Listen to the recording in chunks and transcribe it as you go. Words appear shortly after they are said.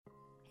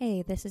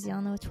Hey, this is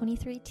Yano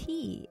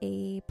 23T,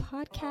 a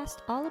podcast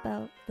all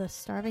about the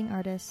starving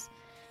artists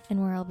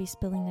and where I'll be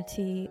spilling the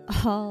tea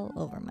all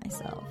over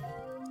myself.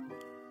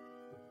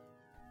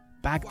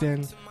 Back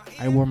then,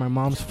 I wore my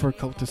mom's fur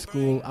coat to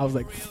school. I was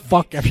like,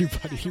 fuck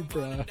everybody,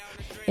 bruh.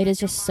 It is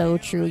just so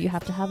true. You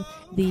have to have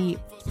the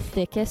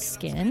thickest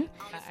skin.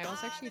 I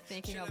was actually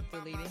thinking of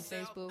deleting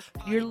Facebook.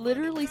 You're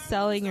literally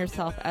selling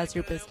yourself as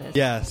your business.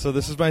 Yeah, so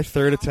this is my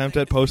third attempt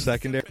at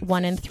post-secondary.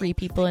 1 in 3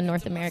 people in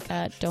North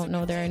America don't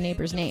know their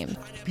neighbor's name.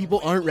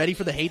 People aren't ready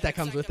for the hate that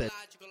comes with it.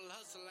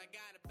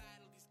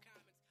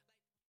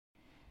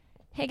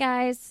 Hey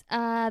guys,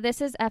 this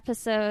is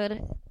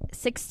episode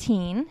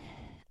 16.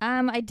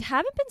 I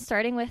haven't been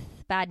starting with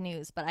bad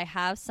news, but I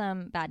have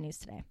some bad news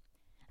today.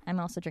 I'm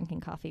also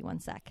drinking coffee. One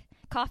sec.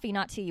 Coffee,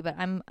 not tea, but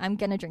I'm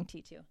gonna drink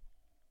tea too.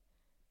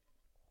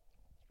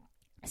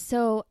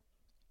 So,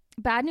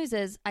 bad news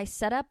is I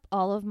set up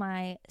all of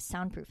my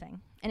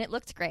soundproofing, and it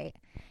looked great.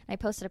 I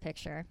posted a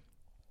picture,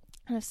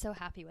 and I was so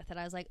happy with it.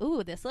 I was like,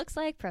 "Ooh, this looks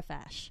like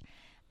profesh."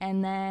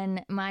 And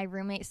then my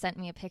roommate sent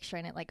me a picture,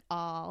 and it like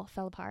all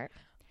fell apart.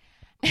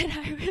 And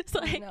I was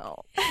like,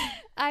 No.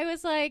 I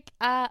was like,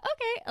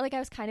 okay. Like I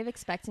was kind of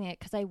expecting it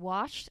because I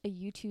watched a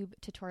YouTube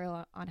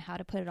tutorial on how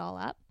to put it all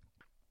up,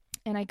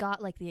 and I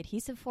got like the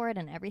adhesive for it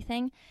and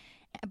everything.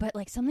 But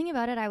like something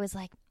about it, I was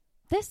like,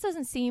 this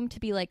doesn't seem to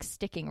be like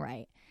sticking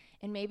right.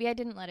 And maybe I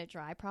didn't let it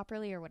dry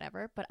properly or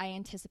whatever, but I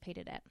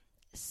anticipated it.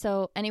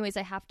 So anyways,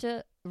 I have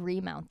to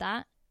remount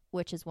that,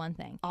 which is one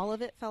thing. All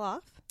of it fell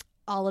off?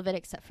 All of it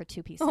except for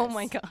 2 pieces. Oh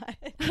my God.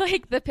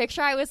 Like the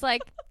picture, I was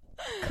like,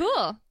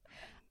 cool.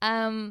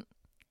 And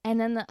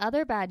then the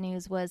other bad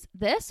news was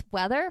this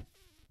weather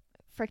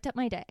fricked up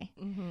my day.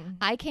 Mm-hmm.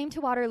 I came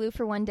to Waterloo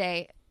for one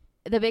day.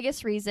 The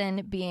biggest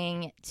reason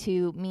being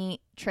to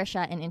meet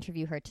Trisha and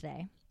interview her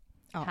today.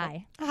 Oh.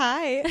 Hi.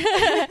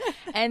 Hi.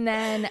 And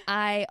then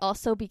I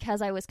also,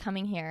 because I was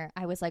coming here,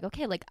 I was like,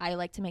 okay, like I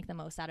like to make the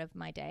most out of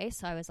my day.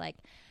 So I was like,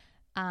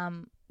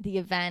 the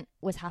event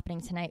was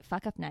happening tonight,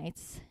 Fuck Up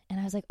Nights.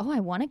 And I was like, oh, I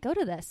want to go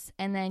to this.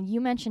 And then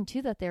you mentioned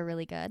too that they're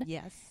really good.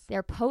 Yes.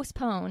 They're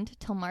postponed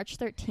till March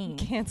 13th.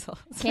 Canceled.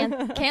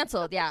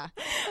 Canceled, yeah.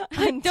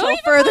 Until Don't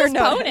even further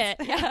postpone notice.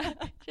 it. Yeah.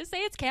 Just say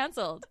it's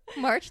canceled.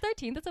 March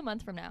 13th, it's a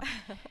month from now.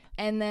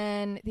 And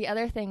then the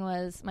other thing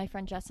was my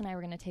friend Jess and I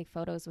were going to take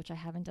photos, which I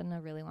haven't done in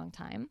a really long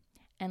time.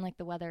 And like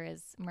the weather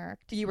is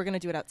murked. You were going to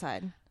do it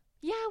outside?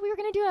 Yeah, we were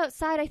going to do it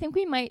outside. I think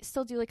we might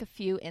still do like a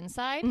few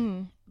inside.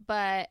 Mm.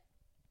 But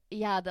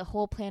yeah, the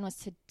whole plan was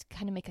to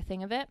kind of make a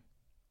thing of it.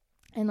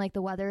 And like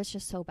the weather is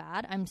just so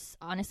bad. I'm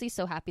honestly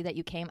so happy that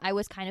you came. I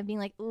was kind of being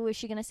like, ooh, is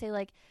she going to say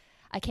like,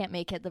 I can't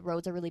make it. The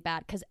roads are really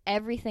bad because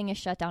everything is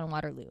shut down in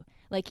Waterloo.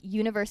 Like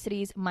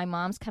universities, my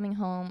mom's coming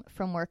home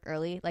from work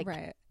early. Like,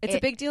 right. It's a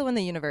big deal when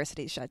the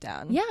universities shut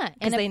down. Yeah.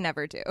 Because they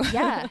never do.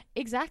 Yeah,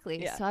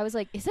 exactly. Yeah. So I was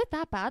like, is it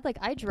that bad? Like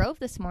I drove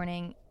this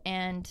morning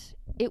and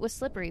it was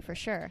slippery for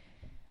sure.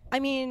 I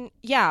mean,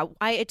 yeah,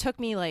 it took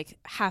me like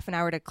half an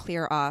hour to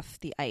clear off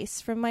the ice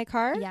from my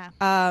car. Yeah.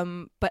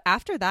 But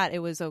after that, it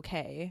was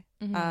okay.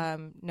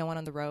 Mhm. No one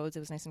on the roads.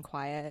 It was nice and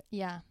quiet.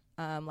 Yeah.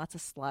 Lots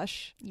of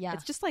slush. Yeah.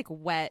 It's just like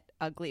wet,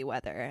 ugly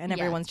weather. And Yeah.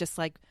 everyone's just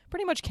like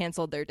pretty much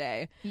canceled their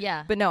day.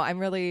 Yeah. But no, I'm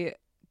really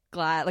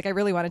glad. Like I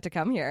really wanted to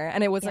come here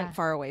and it wasn't Yeah.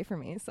 far away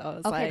from me. So I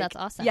was Okay, like, that's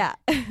awesome. Yeah.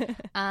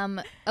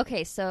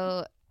 Okay,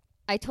 so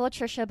I told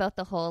Trisha about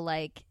the whole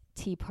like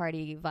tea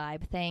party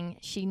vibe thing.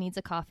 She needs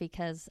a coffee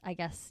because I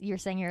guess you're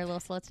saying you're a little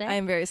slow today. I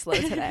am very slow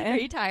today. Are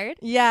you tired?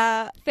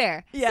 Yeah.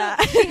 Fair. Yeah.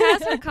 So she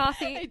has her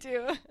coffee. I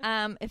do.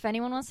 If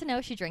anyone wants to know,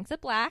 she drinks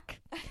it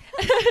black.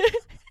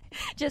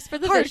 Just for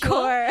the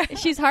Hardcore. visual.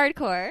 She's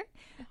hardcore.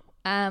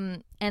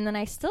 And then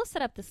I still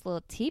set up this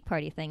little tea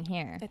party thing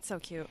here. It's so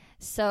cute.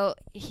 So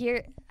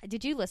here,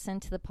 did you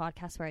listen to the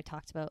podcast where I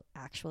talked about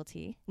actual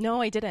tea?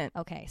 No, I didn't.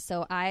 Okay,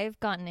 so I've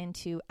gotten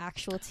into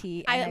actual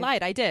tea. I and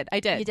lied. I did.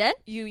 You did?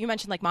 You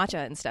mentioned like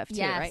matcha and stuff too,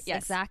 Yes, right?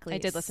 Yes, exactly. I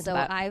did listen so to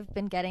that. I've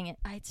been getting it.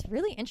 It's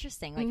really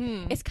interesting.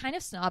 Like it's kind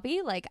of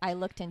snobby. Like I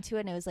looked into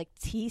it and it was like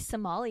tea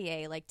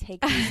sommelier. Like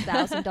take these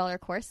 $1,000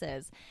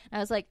 courses. And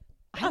I was like,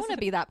 I want to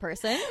be that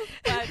person.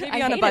 Maybe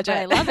I on a hate it, budget. but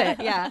I love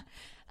it. Yeah.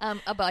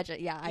 A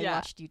budget. Yeah. I Yeah.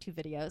 watched YouTube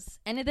videos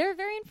and they're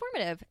very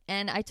informative.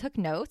 And I took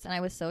notes and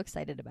I was so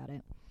excited about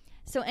it.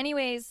 So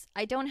anyways,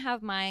 I don't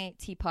have my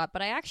teapot,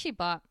 but I actually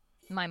bought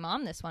my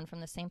mom this one from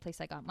the same place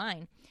I got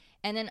mine.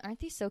 And then aren't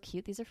these so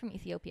cute? These are from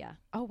Ethiopia.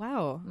 Oh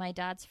wow. My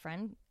dad's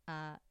friend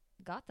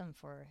got them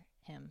for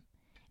him.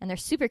 And they're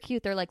super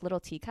cute. They're like little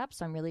teacups,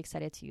 so I'm really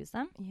excited to use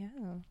them. Yeah.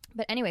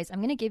 But anyways, I'm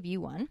going to give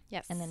you one.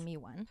 Yes. And then me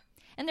one.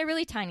 And they're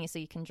really tiny, so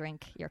you can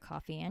drink your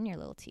coffee and your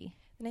little tea.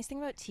 The nice thing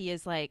about tea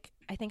is like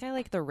I think I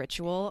like the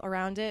ritual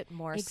around it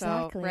more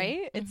Exactly. so,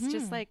 right? It's Mhm.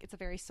 just like it's a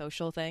very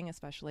social thing,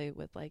 especially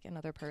with like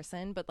another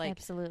person, but like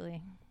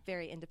Absolutely.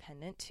 very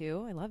independent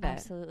too. I love it.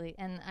 Absolutely.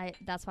 And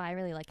that's why I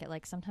really like it.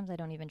 Like sometimes I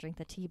don't even drink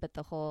the tea, but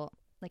the whole,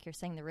 like you're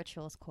saying, the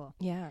ritual is cool.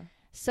 Yeah.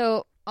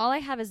 So all I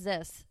have is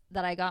this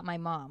that I got my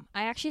mom.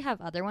 I actually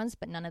have other ones,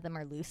 but none of them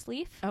are loose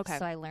leaf. Okay.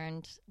 So I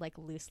learned like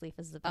loose leaf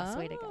is the best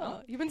way to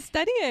go. You've been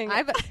studying.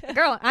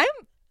 Girl, I'm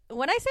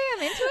when I say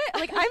I'm into it,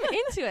 like I'm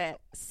into it.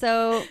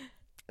 So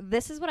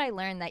this is what I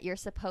learned, that you're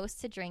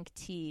supposed to drink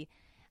tea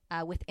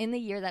within the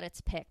year that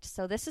it's picked.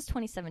 So this is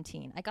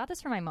 2017. I got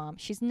this from my mom.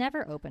 She's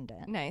never opened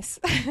it. Nice.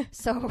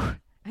 So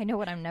I know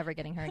what I'm never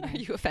getting her Are again.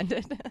 you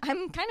offended?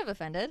 I'm kind of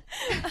offended.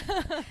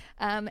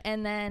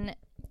 And then,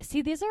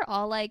 see, these are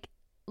all like,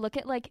 look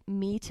at like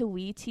me to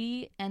we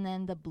tea and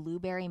then the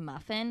blueberry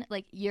muffin.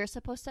 Like, you're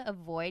supposed to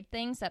avoid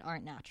things that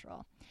aren't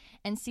natural.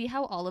 And see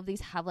how all of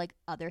these have like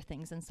other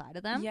things inside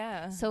of them?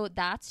 Yeah. So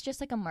that's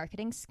just like a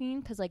marketing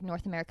scheme, because like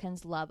North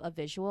Americans love a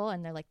visual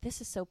and they're like,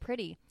 this is so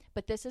pretty.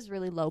 But this is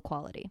really low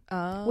quality,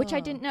 which I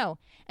didn't know.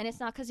 And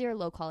it's not because you're a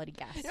low quality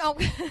guest. Oh.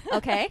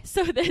 Okay?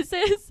 So this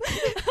is...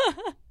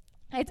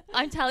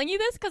 I'm telling you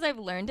this because I've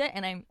learned it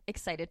and I'm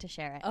excited to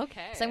share it.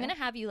 Okay. So I'm going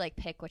to have you like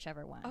pick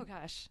whichever one. Oh,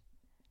 gosh.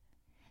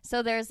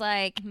 So there's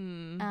like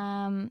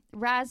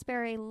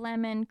raspberry,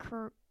 lemon,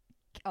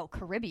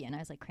 Caribbean. I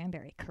was like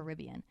cranberry,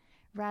 Caribbean.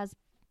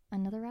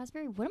 Another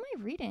raspberry? What am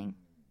I reading?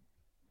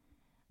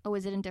 Oh,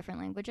 is it in different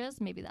languages?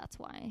 Maybe that's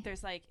why.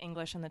 There's like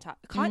English on the top.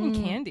 Cotton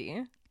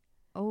candy.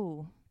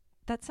 Oh.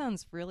 That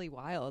sounds really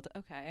wild.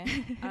 Okay.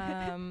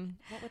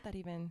 What would that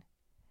even...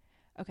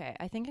 Okay,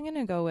 I think I'm going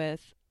to go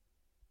with...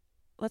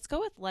 Let's go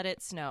with Let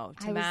It Snow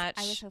to match...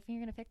 I was hoping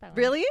you were going to pick that one.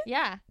 Really?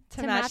 Yeah.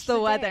 To match the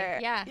day. weather.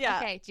 Yeah. Yeah.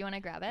 Okay, do you want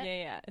to grab it?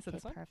 Yeah. Is it Okay,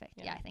 this one? perfect.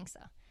 Yeah. Yeah, I think so.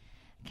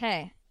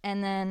 Okay,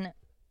 and then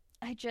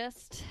I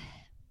just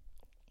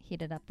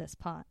heated up this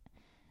pot.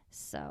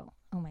 So,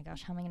 oh my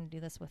gosh, how am I going to do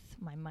this with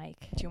my mic?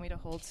 Do you want me to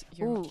hold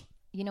your... Ooh,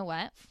 you know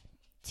what?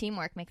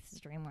 Teamwork makes the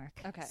dream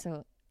work. Okay.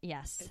 So,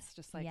 yes. It's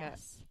just like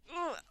yes.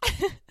 a...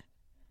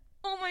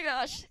 Oh my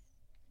gosh.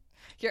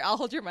 Here, I'll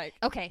hold your mic.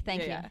 Okay,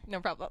 thank you. Yeah, no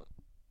problem.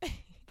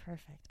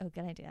 Perfect. Oh,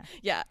 good idea.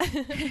 Yeah.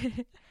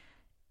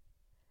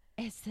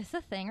 Is this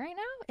a thing right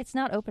now? It's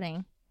not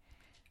opening.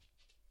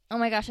 Oh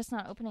my gosh, it's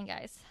not opening,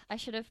 guys. I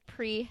should have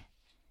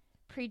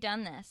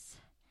pre-done this.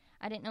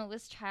 I didn't know it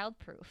was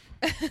child-proof.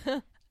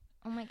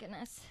 Oh my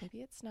goodness. Maybe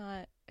it's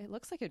not... It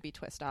looks like it'd be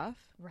twist off.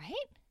 Right?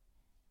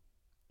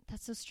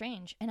 That's so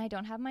strange. And I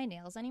don't have my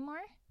nails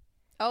anymore.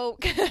 Oh,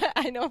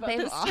 I know about They've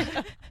this. all- I've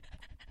been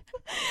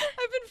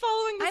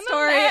following the I'm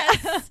story.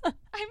 a mess.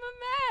 I'm a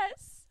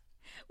mess.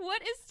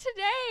 What is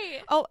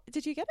today? Oh,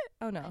 did you get it?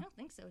 Oh, I no. don't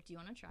think so. Do you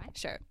want to try?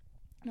 Sure.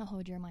 No,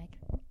 hold your mic.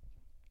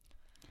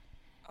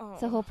 Oh.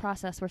 It's a whole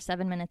process. We're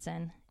 7 minutes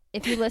in.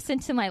 If you listen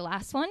to my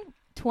last one,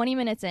 20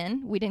 minutes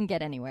in, we didn't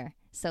get anywhere.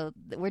 So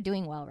we're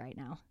doing well right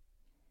now.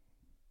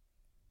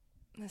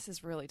 This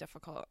is really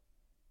difficult.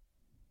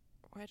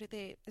 Why do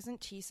they... Isn't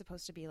tea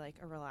supposed to be like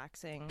a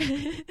relaxing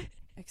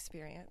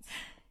experience?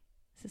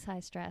 This is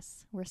high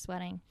stress. We're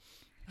sweating.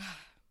 Are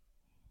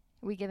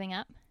we giving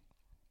up?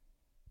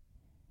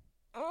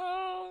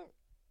 Oh,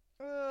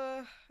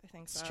 I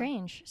think so.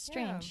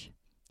 Strange.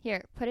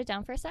 Here, put it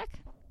down for a sec.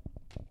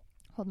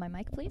 Hold my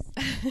mic, please.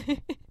 I'm just going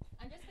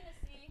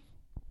to see.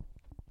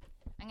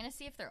 I'm going to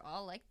see if they're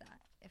all like that.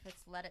 If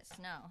it's Let It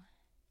Snow.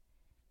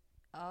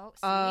 Oh, see?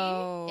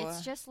 Oh.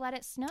 It's just Let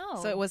It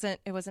Snow. So it wasn't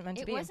meant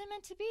to be. It wasn't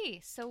meant to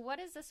be. So what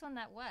is this one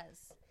that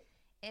was?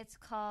 It's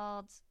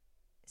called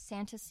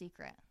Santa's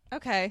Secret.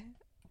 Okay.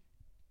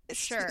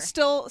 Sure.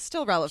 Still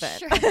relevant.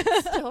 Sure.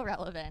 Still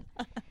relevant.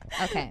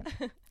 Okay.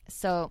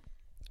 So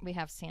we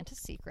have Santa's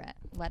Secret.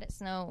 Let It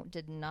Snow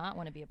did not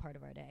want to be a part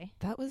of our day.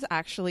 That was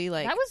actually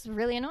like That was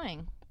really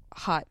annoying.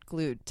 hot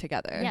glued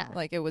together. Yeah.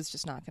 Like it was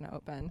just not going to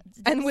open.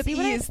 Did And you with see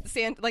what I-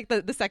 ease, like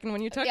the second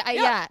one you took.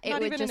 Yeah, it not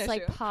would even just an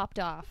like issue. popped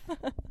off.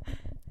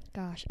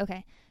 Gosh.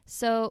 Okay.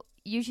 So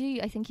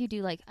usually I think you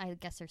do like, I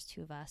guess there's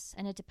two of us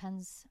and it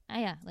depends.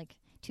 Yeah, like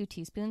 2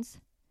 teaspoons.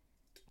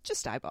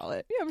 Just eyeball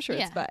it. Yeah, I'm sure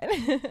Yeah. it's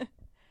fine.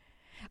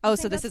 Oh,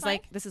 so think this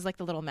that's is like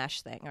the little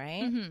mesh thing,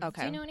 right? Mhm.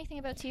 Okay. Do you know anything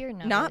about tea or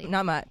no? not really?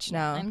 not much. No.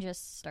 I'm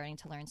just starting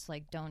to learn, so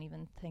like don't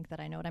even think that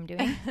I know what I'm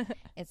doing.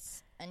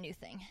 It's a new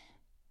thing.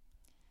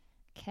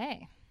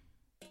 Okay.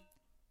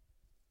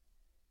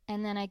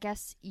 And then I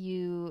guess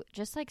you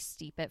just like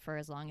steep it for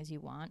as long as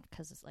you want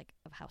because it's like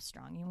of how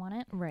strong you want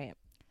it. Right.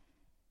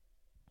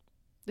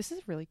 This is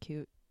a really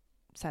cute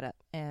setup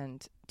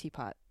and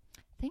teapot.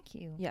 Thank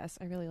you. Yes,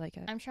 I really like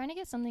it. I'm trying to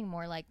get something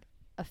more like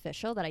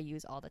official that I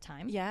use all the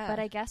time. Yeah. But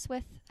I guess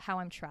with how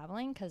I'm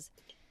traveling, because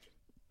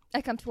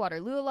I come to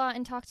Waterloo a lot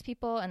and talk to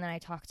people, and then I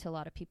talk to a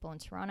lot of people in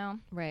Toronto.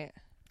 Right.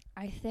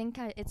 I think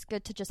it's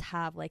good to just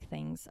have like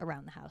things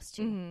around the house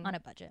too, Mhm. on a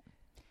budget.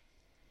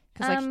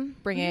 Because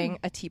like bringing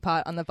a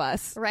teapot on the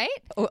bus Right?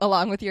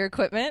 along with your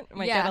equipment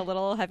might Yeah. get a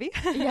little heavy.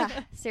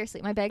 Yeah,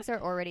 seriously. My bags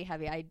are already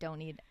heavy. I don't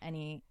need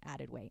any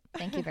added weight.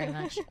 Thank you very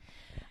much.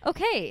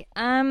 Okay.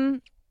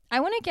 I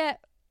want to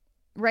get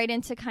right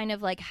into kind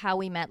of like how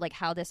we met, like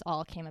how this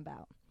all came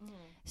about.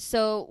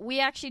 So we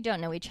actually don't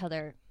know each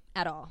other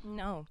at all.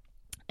 No.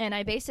 And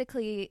I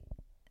basically,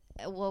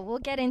 well, we'll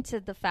get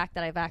into the fact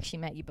that I've actually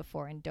met you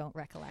before and don't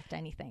recollect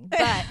anything.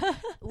 But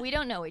we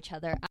don't know each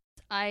other.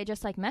 I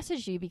just like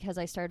messaged you because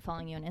I started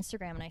following you on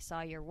Instagram and I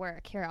saw your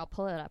work. Here, I'll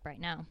pull it up right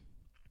now.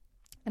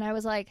 And I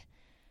was like,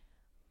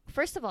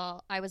 first of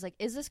all, I was like,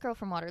 is this girl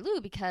from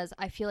Waterloo? Because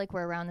I feel like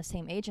we're around the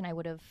same age and I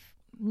would have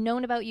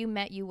known about you,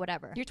 met you,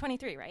 whatever. You're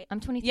 23, right? I'm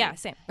 23. Yeah,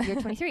 same.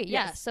 You're 23.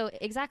 Yeah. Yes. So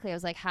exactly. I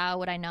was like, how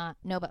would I not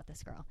know about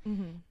this girl?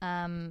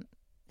 Mm-hmm.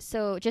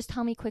 So just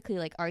tell me quickly,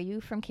 like, are you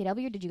from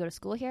KW? Or did you go to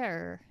school here?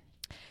 Or?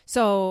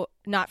 So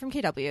not from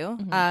KW.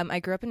 Mm-hmm. I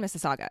grew up in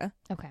Mississauga.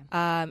 Okay.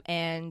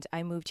 And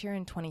I moved here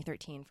in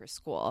 2013 for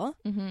school.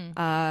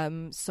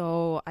 Mm-hmm.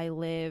 So I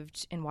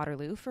lived in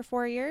Waterloo for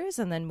 4 years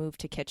and then moved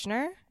to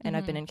Kitchener. And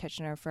I've been in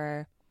Kitchener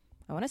for,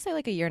 I want to say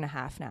like a year and a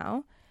half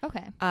now.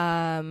 Okay.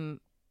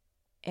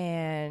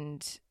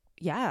 And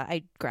yeah,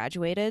 I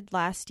graduated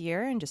last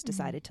year and just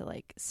decided to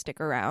like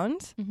stick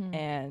around. Mm-hmm.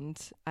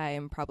 And I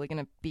am probably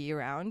going to be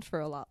around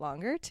for a lot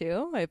longer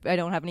too. I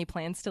don't have any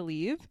plans to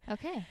leave.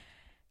 Okay.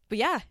 But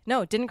yeah,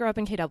 no, didn't grow up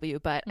in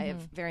KW, but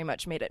I've very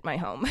much made it my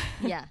home.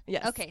 Yeah.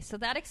 Yes. Okay. So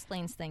that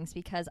explains things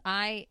because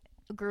I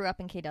grew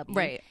up in KW.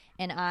 Right.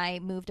 And I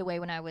moved away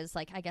when I was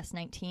like, I guess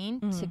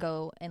 19 to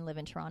go and live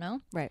in Toronto.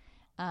 Right.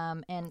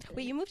 And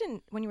Wait, you moved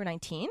in when you were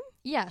 19?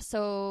 yeah,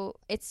 so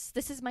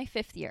this is my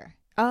 5th year.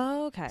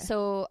 Oh, okay.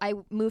 So I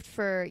moved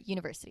for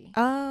university.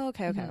 Oh,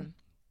 okay. And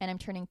I'm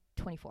turning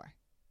 24.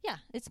 Yeah,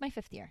 it's my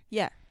 5th year.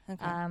 Yeah.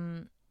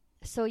 Okay.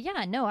 So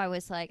yeah, no, I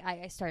was like,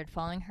 I started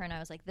following her and I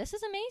was like, this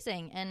is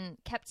amazing, and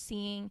kept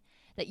seeing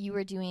that you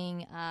were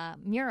doing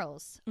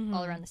murals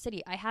all around the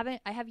city. I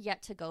have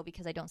yet to go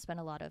because I don't spend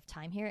a lot of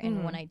time here,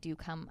 and when I do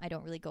come, I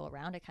don't really go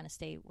around. I kind of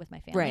stay with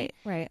my family.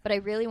 Right. But I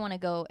really want to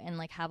go and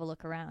like have a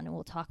look around, and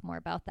we'll talk more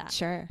about that.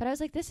 Sure. But I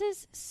was like, this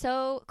is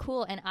so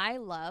cool, and I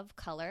love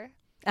color.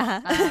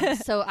 Uh-huh.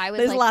 So I was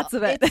There's like, lots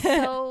of it.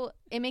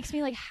 It makes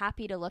me like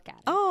happy to look at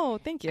it. Oh,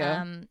 thank you.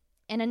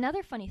 And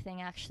another funny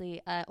thing,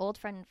 actually, an old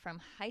friend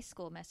from high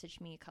school messaged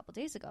me a couple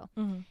days ago,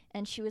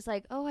 and she was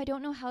like, "Oh, I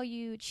don't know how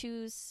you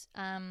choose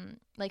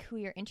like who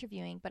you're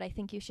interviewing, but I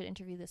think you should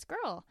interview this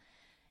girl."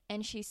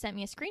 And she sent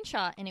me a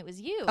screenshot, and it was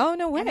you. Oh,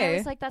 no way. And I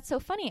was like, "That's so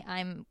funny.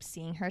 I'm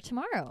seeing her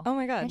tomorrow." Oh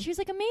my God. And she was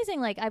like, "Amazing.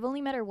 Like, I've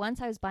only met her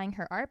once. I was buying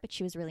her art, but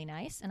she was really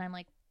nice." And I'm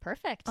like,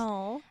 "Perfect."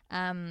 Oh.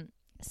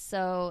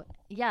 So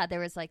yeah,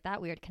 there was like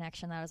that weird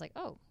connection that I was like,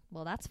 "Oh,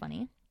 well, that's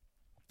funny."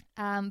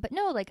 But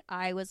no, like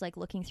I was like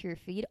looking through your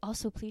feed.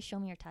 Also, please show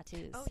me your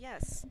tattoos. Oh,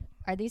 yes.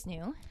 Are these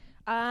new?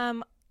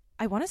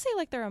 I want to say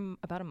like they're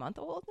about a month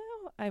old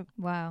now. I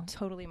Wow.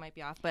 totally might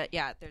be off, but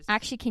yeah, there's.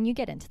 Actually, can you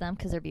get into them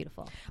because they're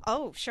beautiful?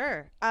 Oh,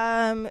 sure.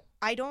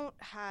 I don't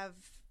have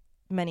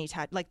many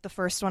like the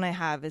first one I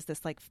have is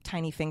this like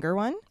tiny finger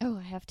one. Oh,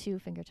 I have 2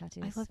 finger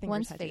tattoos. I love finger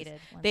One's tattoos.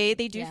 faded.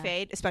 They do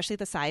fade, especially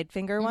the side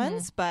finger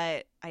ones,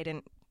 but I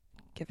didn't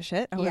give a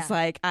shit. I was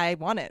like, I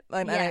want it.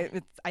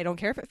 And I don't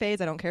care if it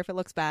fades. I don't care if it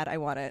looks bad. I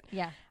want it.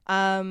 Yeah.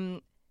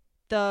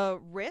 The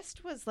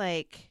wrist was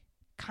like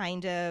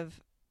kind of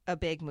a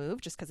big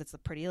move just because it's a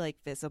pretty like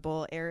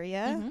visible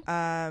area.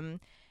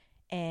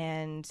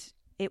 And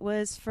it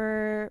was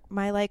for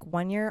my like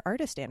 1-year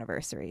artist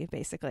anniversary,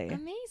 basically.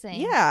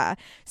 Amazing. Yeah.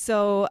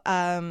 So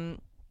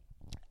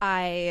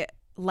I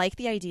like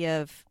the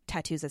idea of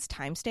tattoos as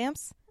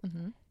timestamps.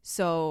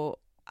 So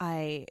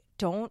I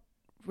don't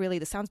really,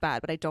 this sounds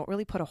bad, but I don't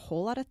really put a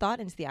whole lot of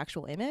thought into the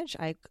actual image.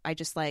 I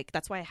just like,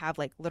 that's why I have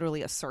like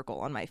literally a circle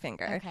on my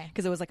finger,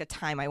 because it was like a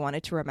time I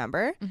wanted to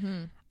remember.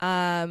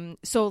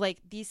 So like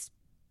these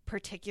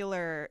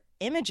particular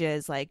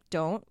images like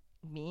don't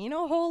mean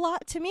a whole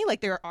lot to me. Like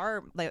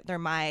they're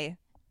my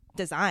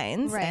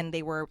designs, and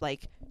they were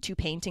like 2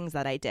 paintings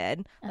that I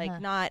did,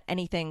 like not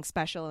anything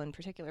special in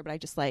particular, but I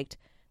just liked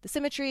the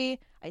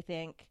symmetry. I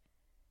think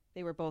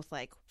they were both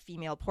like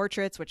female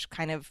portraits, which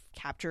kind of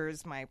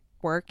captures my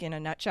work in a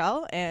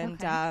nutshell. And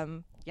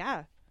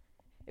yeah,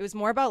 it was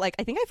more about like,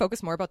 I think I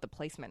focused more about the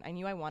placement. I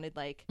knew I wanted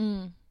like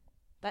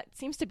that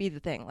seems to be the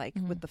thing, like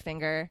with the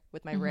finger,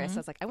 with my wrist. I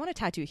was like, I want a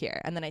tattoo here,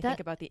 and then I think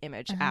about the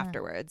image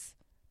afterwards,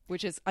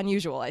 which is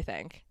unusual, I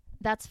think.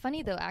 That's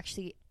funny though.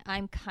 Actually,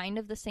 I'm kind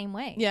of the same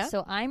way. Yeah.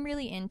 So I'm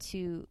really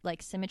into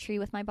like symmetry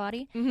with my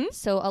body.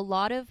 So a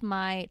lot of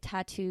my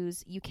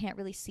tattoos you can't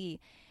really see,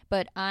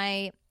 but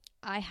I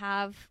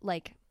have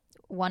like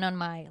one on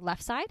my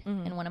left side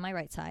and one on my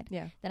right side.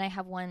 Yeah. Then I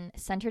have one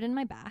centered in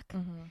my back,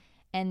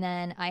 and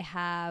then I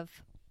have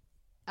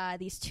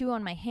these 2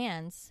 on my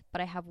hands, but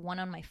I have one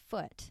on my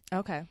foot.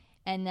 Okay.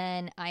 And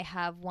then I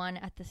have one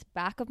at the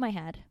back of my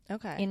head.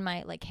 Okay. In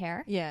my like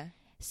hair. Yeah.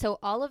 So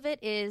all of it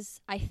is,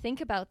 I think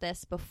about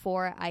this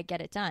before I get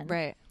it done.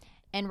 Right.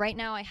 And right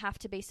now I have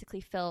to basically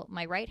fill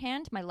my right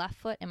hand, my left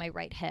foot, and my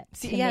right hip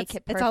to make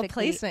it perfectly. It's all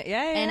placement.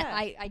 Yeah. And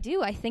I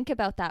do. I think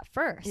about that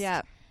first.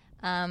 Yeah.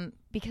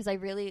 Because I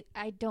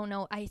don't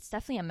know. It's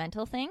definitely a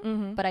mental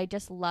thing, but I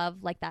just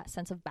love like that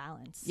sense of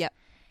balance. Yep.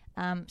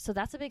 So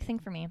that's a big thing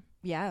for me.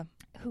 Yeah.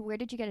 Where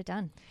did you get it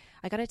done?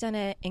 I got it done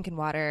at Ink and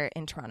Water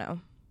in Toronto.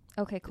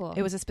 Okay, cool.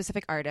 It was a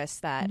specific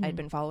artist that I'd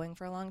been following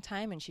for a long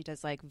time, and she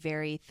does like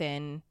very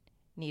thin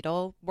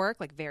needle work,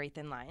 like very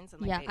thin lines.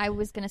 And, like, I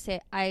was gonna say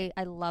I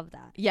love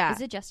that. Yeah.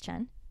 Is it just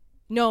Chen?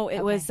 No,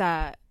 it was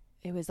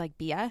like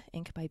Bia,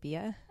 Ink by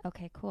Bia.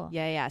 Okay, cool.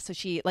 Yeah. So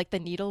she like the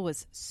needle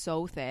was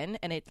so thin,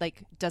 and it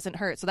like doesn't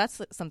hurt. So that's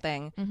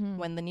something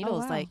when the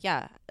needle is like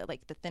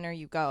the thinner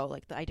you go,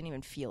 like I didn't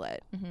even feel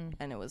it,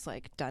 and it was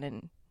like done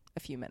in a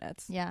few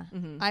minutes. Yeah.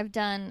 Mm-hmm. I've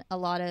done a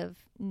lot of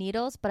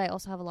needles, but I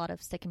also have a lot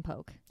of stick and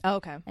poke. Oh,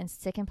 okay. And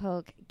stick and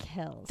poke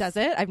kills. Does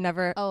it? I've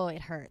never. Oh,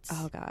 it hurts.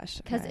 Oh gosh.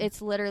 Because Okay.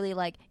 it's literally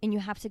like, and you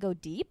have to go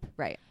deep.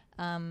 Right.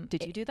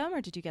 Did you do them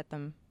or did you get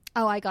them?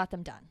 Oh, I got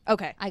them done.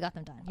 Okay. I got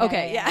them done.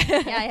 Okay, Yeah.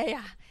 yeah.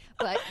 Yeah.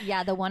 But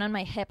yeah, the one on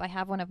my hip, I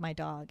have one of my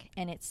dog,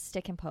 and it's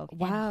stick and poke.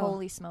 Wow. And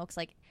holy smokes,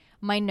 like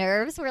my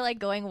nerves were like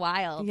going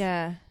wild.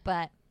 Yeah.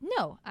 But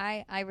no,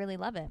 I really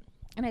love it.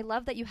 And I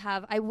love that you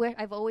have,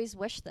 I've always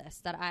wished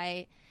this,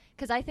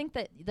 because I think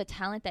that the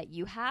talent that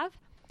you have,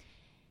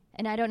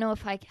 and I don't know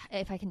if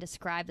I can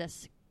describe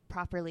this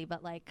properly,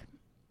 but like,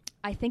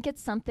 I think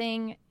it's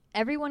something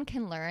everyone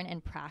can learn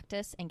and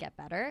practice and get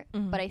better.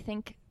 Mm-hmm. But I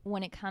think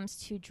when it comes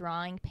to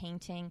drawing,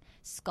 painting,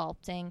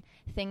 sculpting,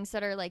 things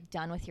that are like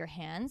done with your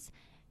hands,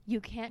 you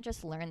can't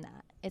just learn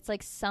that. It's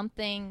like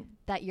something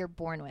that you're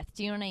born with.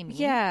 Do you know what I mean?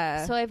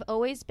 Yeah. So I've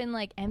always been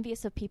like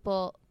envious of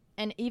people,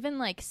 and even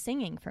like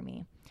singing for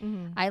me.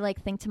 Mm-hmm. I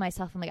like think to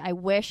myself, I'm like, I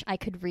wish I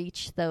could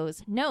reach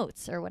those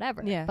notes or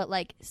whatever. Yeah. But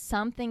like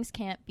some things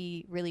can't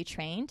be really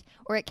trained,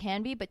 or it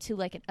can be, but to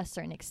like a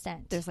certain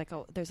extent. There's like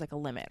a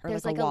limit or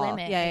There's like like a a wall.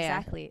 limit. Yeah,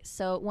 Exactly.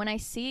 So when I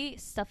see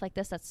stuff like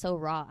this that's so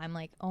raw, I'm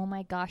like, oh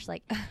my gosh,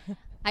 like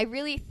I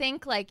really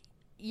think like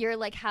you're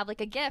like have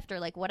like a gift or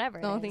like whatever.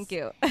 Oh, it is. thank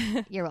you.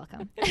 You're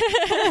welcome.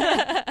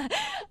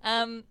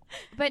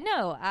 But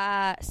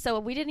no, so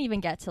we didn't even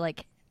get to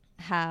like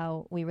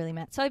how we really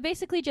met. So I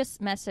basically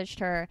just messaged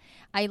her.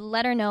 I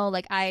let her know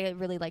like I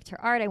really liked her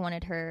art. I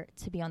wanted her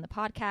to be on the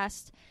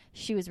podcast.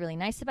 She was really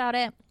nice about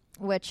it,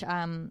 which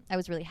I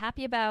was really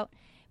happy about.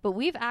 But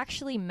we've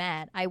actually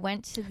met. I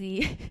went to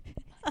the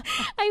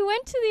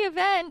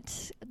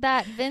event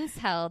that Vince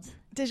held.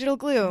 Digital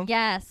glue.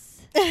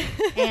 Yes.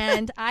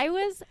 And I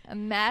was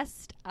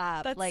messed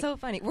up. That's like so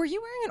funny. Were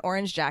you wearing an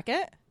orange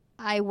jacket?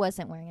 I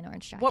wasn't wearing an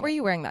orange jacket. What were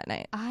you wearing that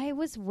night? I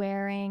was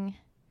wearing,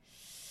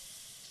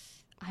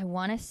 I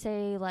want to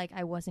say like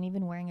I wasn't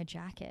even wearing a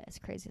jacket, as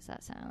crazy as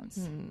that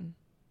sounds.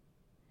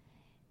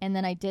 And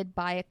then I did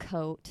buy a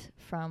coat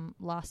from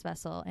Lost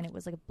Vessel, and it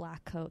was like a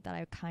black coat that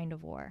I kind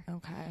of wore.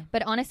 Okay.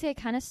 But honestly, I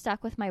kind of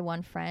stuck with my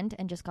one friend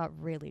and just got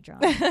really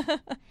drunk.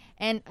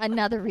 And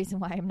another reason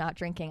why I'm not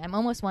drinking, I'm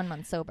almost 1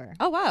 month sober.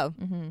 Oh, wow.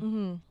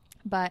 Mm-hmm.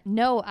 But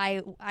no,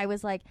 I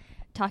was like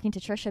talking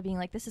to Trisha, being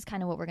like, this is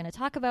kind of what we're going to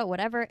talk about,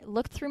 whatever.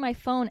 Looked through my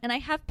phone, and I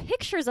have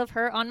pictures of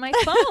her on my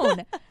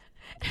phone.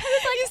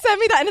 You sent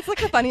me that, and it's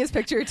like the funniest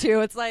picture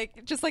too. It's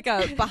like just like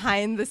a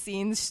behind the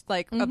scenes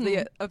like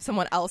of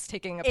someone else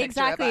taking a picture.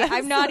 Exactly. Of us.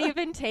 I'm not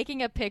even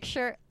taking a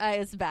picture.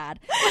 It's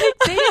bad. Like,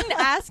 they didn't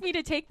ask me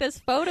to take this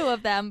photo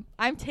of them.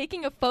 I'm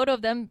taking a photo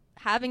of them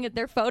having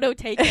their photo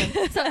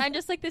taken. So I'm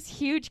just like this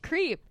huge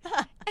creep.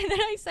 And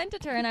then I sent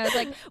it to her, and I was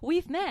like,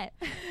 "We've met.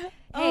 Hey,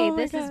 Oh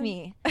my this is God.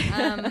 me."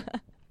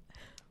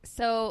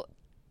 So,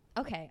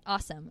 okay,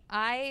 awesome.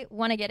 I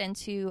want to get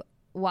into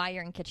why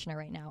you're in Kitchener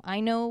right now.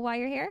 I know why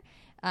you're here,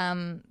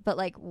 but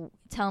like,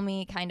 tell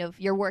me kind of,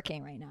 you're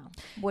working right now.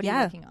 What are you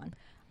working on?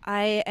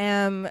 I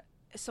am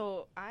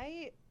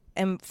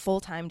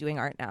full-time doing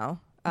art now,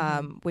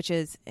 which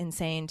is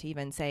insane to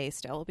even say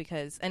still,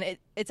 because, and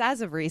it's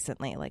as of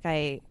recently, like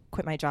I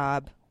quit my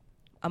job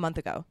a month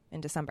ago in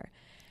December.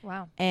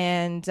 Wow.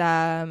 And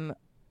why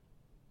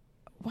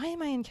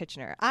am I in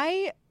Kitchener?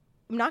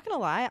 I'm not going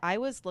to lie. I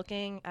was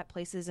looking at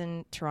places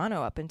in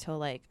Toronto up until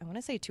like, I want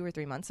to say 2 or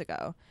 3 months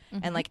ago,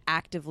 and like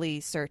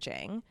actively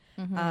searching,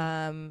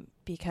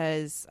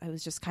 because I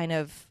was just kind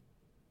of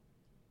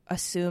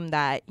assumed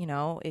that, you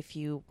know, if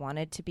you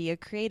wanted to be a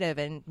creative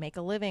and make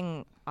a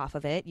living off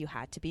of it, you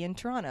had to be in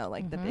Toronto,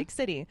 like the big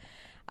city.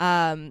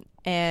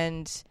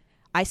 And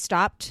I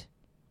stopped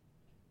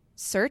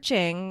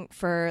searching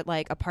for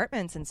like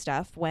apartments and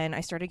stuff when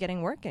I started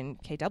getting work in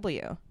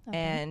KW.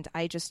 And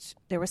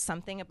there was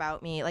something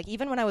about me, like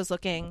even when I was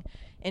looking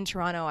in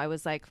Toronto, I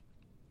was like,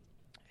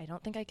 I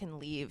don't think I can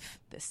leave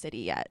this city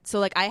yet. So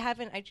like I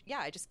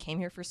just came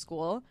here for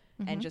school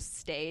and just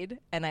stayed,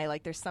 and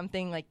there's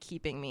something like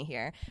keeping me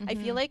here. I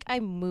feel like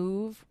I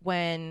move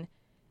when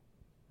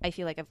I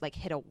feel like I've like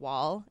hit a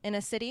wall in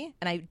a city,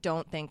 and I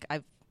don't think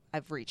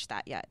I've reached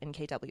that yet in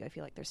KW. I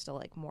feel like there's still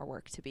like more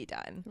work to be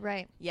done.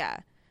 Right. Yeah.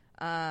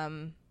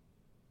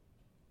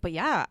 But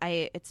yeah,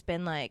 it's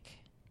been like,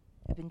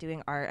 I've been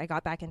doing art. I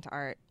got back into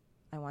art,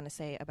 I want to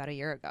say about a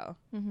year ago.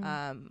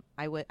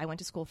 I went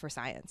to school for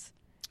science.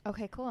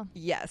 Okay, cool.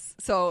 Yes.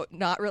 So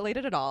not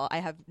related at all. I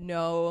have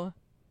no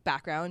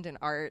background in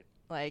art,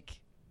 like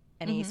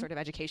any sort of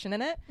education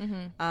in it.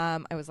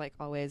 I was like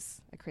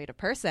always a creative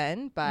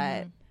person,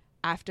 but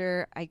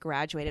after I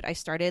graduated, I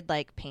started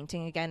like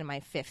painting again in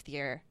my 5th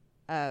year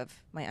of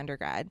my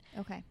undergrad.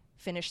 Okay.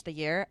 Finished the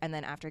year, and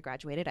then after I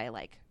graduated, I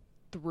like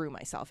threw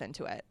myself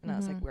into it, and I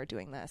was like, we're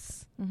doing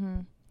this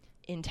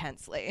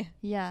intensely.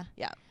 Yeah.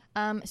 Yeah.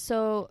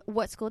 So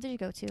what school did you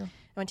go to? I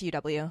went to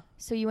UW.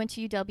 So you went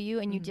to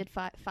UW, and you did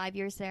 5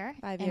 years there.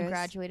 5 and years.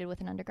 graduated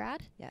with an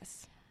undergrad.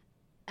 Yes.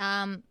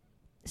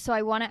 So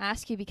I want to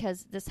ask you,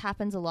 because this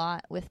happens a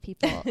lot with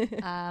people.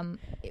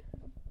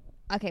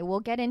 okay, we'll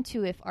get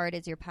into if art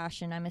is your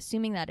passion. I'm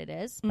assuming that it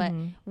is, but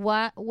Mhm.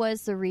 what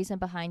was the reason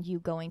behind you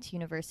going to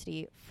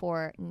university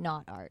for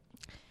not art?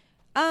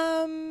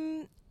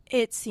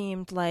 It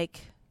seemed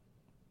like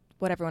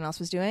what everyone else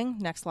was doing.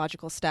 Next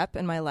logical step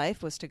in my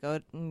life was to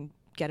go and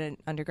get an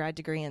undergrad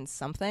degree in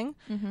something.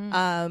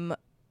 Mm-hmm.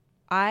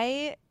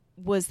 I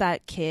was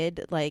that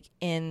kid, like,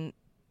 in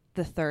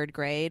the 3rd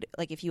grade.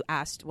 Like, if you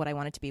asked what I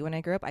wanted to be when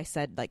I grew up, I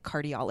said, like,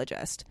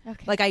 cardiologist.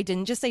 Okay. Like, I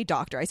didn't just say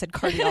doctor. I said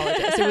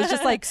cardiologist. It was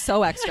just, like,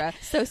 so extra.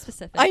 So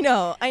specific. I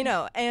know.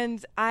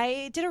 And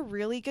I did a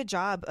really good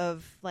job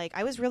of, like,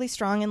 I was really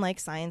strong in, like,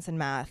 science and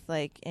math,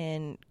 like,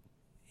 in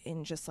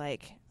just,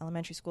 like,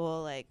 elementary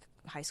school, like,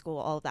 high school,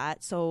 all of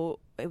that. So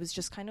it was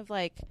just kind of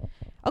like,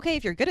 okay,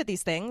 if you're good at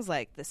these things,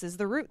 like, this is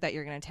the route that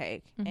you're going to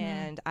take. Mhm.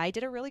 And I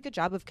did a really good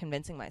job of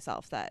convincing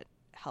myself that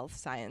health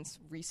science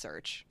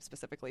research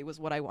specifically was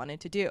what I wanted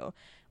to do.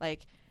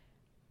 Like,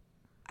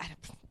 I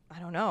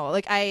don't know.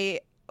 Like,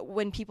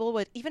 when people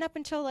would, even up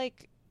until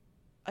like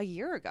a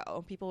year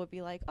ago, people would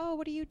be like, oh,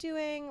 what are you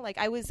doing? Like,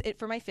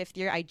 for my 5th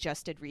year, I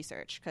just did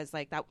research because,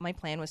 like, that my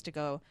plan was to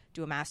go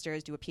do a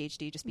master's, do a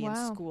PhD, just be in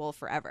Wow. school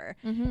forever.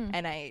 Mm-hmm.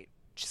 And I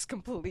just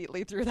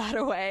completely threw that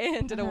away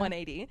and did a Uh-huh.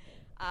 180.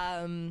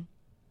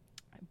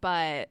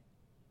 But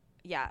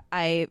yeah,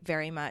 I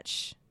very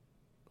much,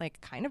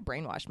 like, kind of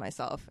brainwashed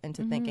myself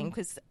into thinking,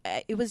 because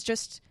it was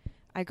just,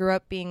 I grew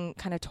up being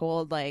kind of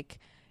told, like,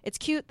 it's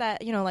cute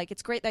that, you know, like,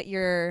 it's great that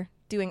you're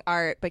doing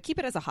art, but keep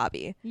it as a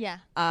hobby. Yeah.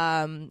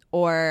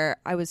 Or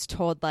I was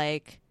told,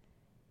 like,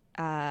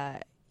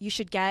 you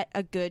should get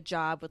a good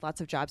job with lots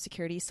of job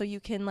security so you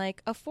can,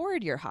 like,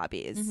 afford your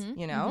hobbies, Mm-hmm.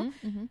 you know?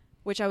 Mm-hmm. Mm-hmm.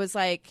 Which I was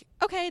like,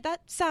 okay,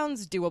 that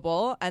sounds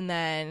doable. And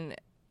then,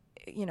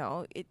 you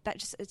know, it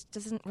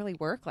doesn't really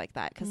work like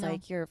that, because No.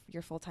 like your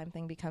full-time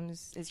thing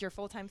is your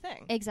full-time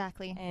thing.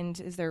 Exactly. And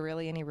is there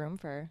really any room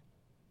for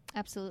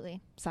Absolutely.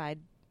 side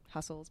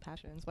hustles,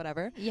 passions,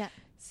 whatever? Yeah.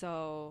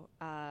 So,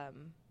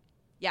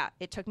 yeah,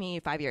 it took me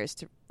 5 years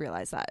to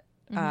realize that.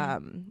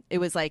 Mhm. It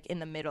was like in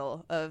the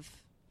middle of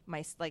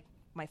my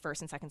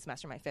first and second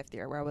semester, my 5th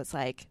year, where I was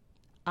like,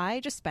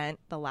 I just spent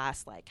the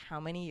last, like, how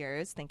many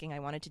years thinking I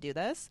wanted to do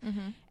this,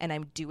 Mm-hmm. and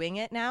I'm doing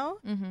it now.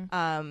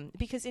 Mm-hmm.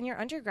 Because in your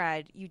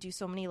undergrad, you do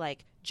so many,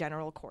 like,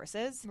 general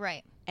courses,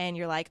 Right. and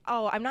you're like,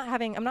 oh, I'm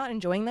not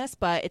enjoying this,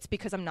 but it's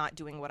because I'm not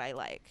doing what I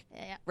like.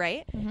 Yeah.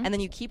 Right. Mhm. And then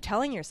you keep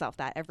telling yourself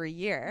that every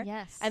year.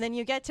 Yes. And then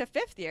you get to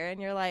 5th year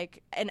and you're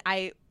like, and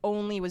I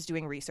only was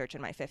doing research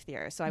in my 5th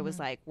year. So I was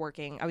like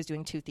I was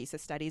doing 2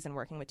 thesis studies and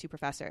working with 2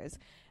 professors.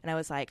 And I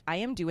was like, I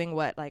am doing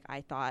what, like,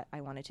 I thought I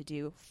wanted to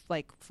do,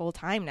 like, full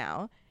time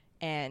now.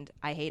 And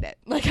I hate it.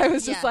 Like, I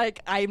was just Yeah.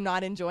 like, I'm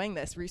not enjoying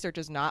this. Research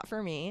is not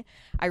for me.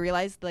 I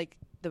realized, like,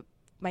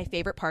 my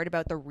favorite part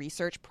about the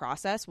research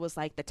process was,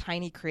 like, the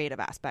tiny creative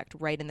aspect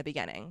right in the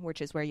beginning,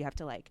 which is where you have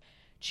to, like,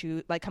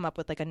 choose, like, come up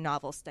with, like, a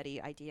novel study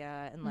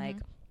idea and like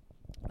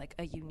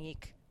a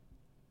unique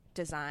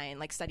design,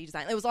 like, study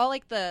design. It was all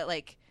like the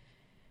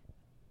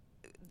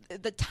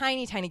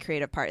tiny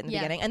creative part in the Yeah.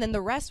 beginning, and then the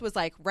rest was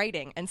like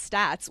writing and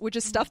stats, which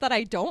is stuff that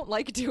I don't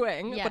like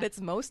doing, Yeah. but it's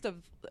most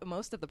of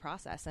the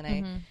process.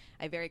 And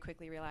I very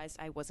quickly realized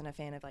I wasn't a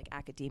fan of, like,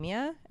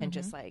 academia and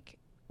just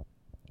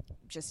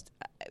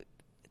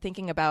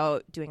thinking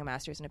about doing a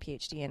master's and a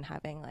PhD and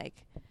having,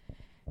 like,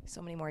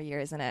 so many more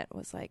years in it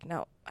was like,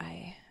 no,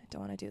 I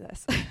don't want to do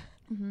this.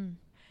 Mm-hmm.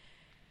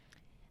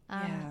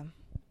 Yeah.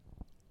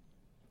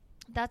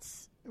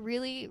 That's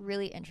really,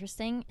 really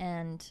interesting.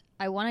 And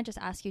I want to just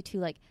ask you too,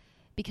 like,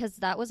 because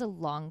that was a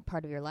long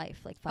part of your life,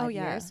 like 5 Oh,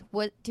 yeah. years.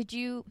 What did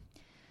you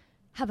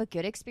have a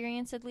good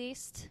experience, at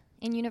least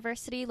in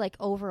university? Like,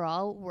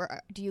 overall,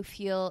 do you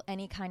feel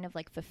any kind of,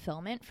 like,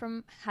 fulfillment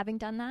from having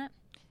done that?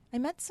 I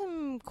met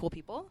some cool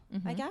people,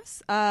 I Mhm.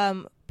 guess.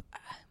 I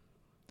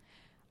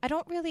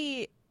don't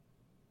really.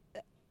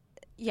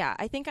 Yeah,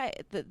 I think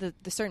the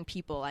certain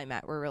people I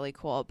met were really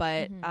cool,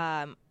 but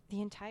Mhm. my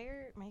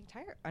entire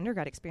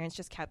undergrad experience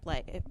just kept,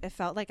 like, it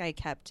felt like I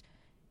kept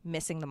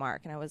missing the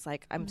mark, and I was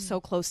like, I'm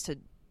so close to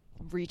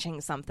reaching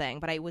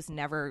something, but I was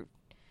never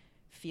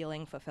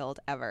feeling fulfilled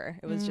ever.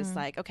 It was just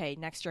like, okay,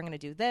 next year I'm going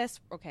to do this.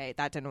 Okay,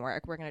 that didn't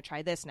work. We're going to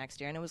try this next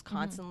year, and it was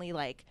constantly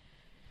like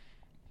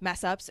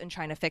mess ups and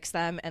trying to fix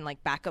them and,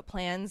 like, backup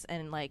plans,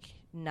 and, like,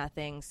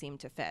 nothing seemed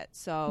to fit.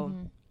 So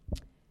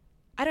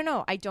I don't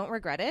know. I don't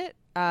regret it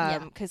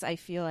because I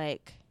feel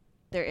like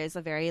there is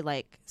a very,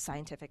 like,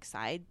 scientific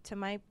side to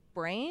my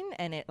brain,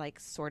 and it, like,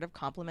 sort of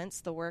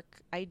complements the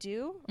work I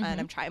do.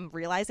 And I'm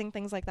realizing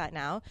things like that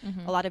now.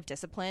 A lot of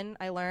discipline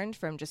I learned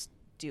from just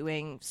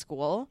doing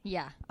school,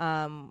 Yeah.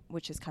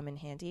 which has come in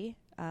handy.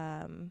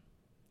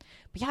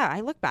 But yeah, I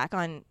look back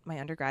on my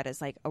undergrad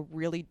as, like, a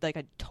really, like,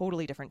 a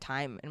totally different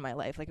time in my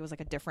life. Like, it was, like,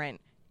 a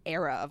different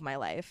era of my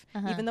life.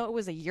 Even though it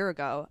was a year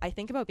ago, I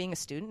think about being a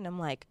student and I'm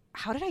like,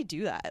 how did I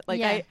do that? Like,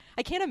 Yeah.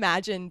 I can't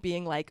imagine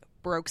being, like,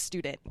 broke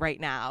student right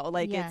now.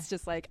 Like, Yeah. it's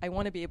just like, I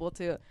want to be able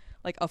to,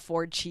 like,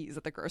 afford cheese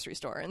at the grocery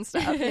store and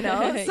stuff, you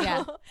know? So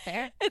Yeah.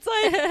 Fair.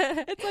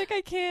 it's like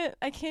I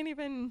can't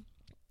even.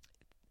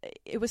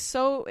 It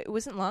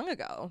wasn't long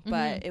ago,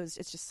 but it's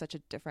just such a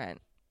different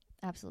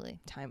Absolutely.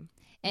 time.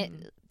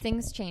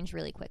 Things change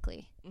really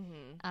quickly.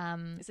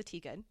 Is the tea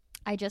good?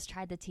 I just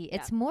tried the tea.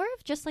 It's more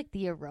of just like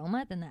the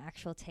aroma than the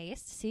actual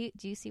taste.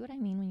 Do you see what I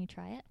mean when you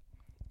try it?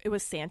 It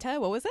was Santa.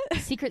 What was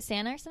it? Secret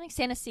Santa or something?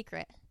 Santa's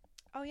Secret.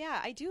 Oh yeah,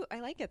 I do. I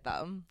like it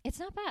though. It's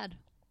not bad.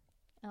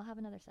 I'll have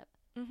another sip.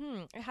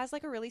 It has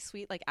like a really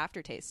sweet like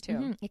aftertaste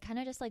too. It kind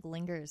of just like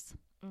lingers.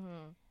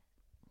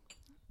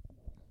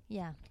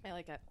 Yeah. I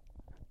like it.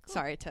 Cool.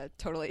 Sorry to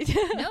totally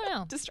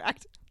no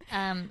distract.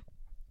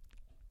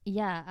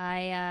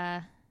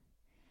 Yeah,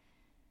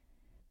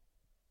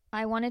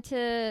 I wanted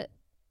to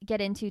get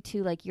into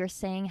too, like you're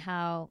saying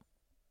how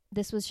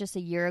this was just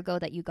a year ago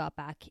that you got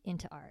back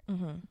into art,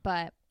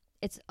 but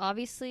it's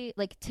obviously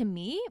like, to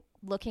me,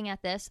 looking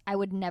at this, I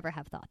would never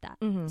have thought that.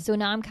 So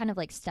now I'm kind of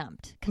like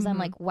stumped because I'm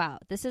like, wow,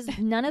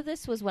 none of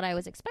this was what I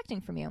was expecting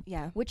from you.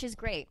 Yeah. Which is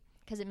great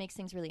because it makes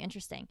things really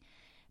interesting.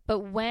 But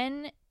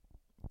when,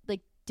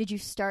 like, did you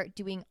start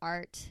doing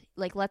art?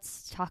 Like,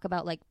 let's talk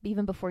about like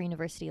even before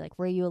university, like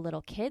were you a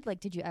little kid? Like,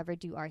 did you ever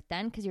do art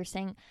then? Because you're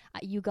saying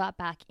you got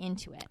back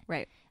into it.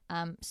 Right.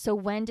 So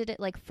when did it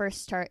like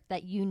first start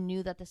that you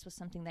knew that this was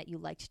something that you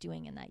liked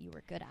doing and that you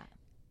were good at?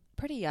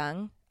 Pretty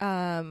young.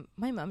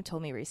 My mom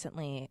told me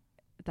recently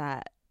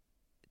that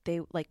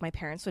my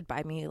parents would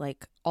buy me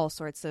like all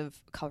sorts of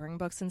coloring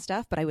books and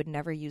stuff, but I would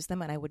never use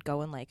them, and I would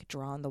go and like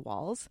draw on the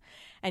walls.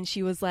 And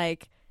she was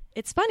like,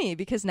 it's funny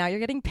because now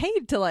you're getting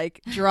paid to like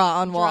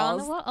draw on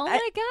walls. Oh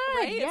my God.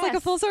 Right? Yes. It's like a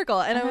full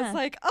circle. And I was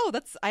like, oh,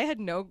 I had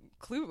no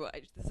clue.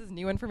 This is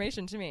new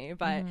information to me.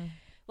 But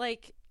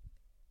like,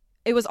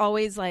 it was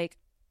always like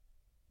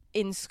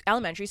in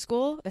elementary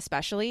school,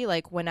 especially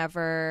like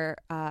whenever,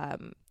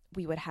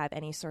 we would have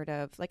any sort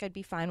of like, I'd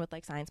be fine with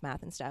like science,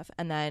 math and stuff.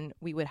 And then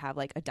we would have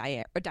like a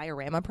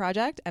diorama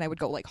project, and I would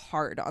go like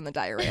hard on the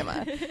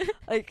diorama.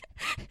 Like,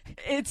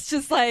 it's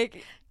just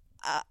like,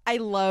 I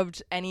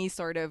loved any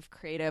sort of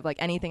creative,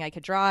 like anything I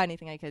could draw,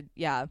 anything I could.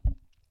 Yeah.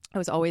 I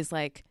was always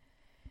like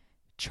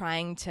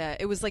trying to,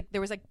 it was like,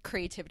 there was like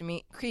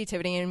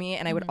creativity in me,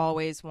 and I would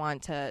always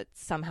want to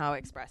somehow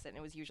express it. And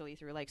it was usually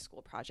through like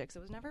school projects.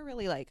 It was never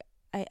really like,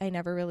 I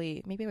never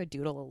really, maybe I would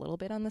doodle a little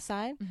bit on the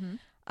side.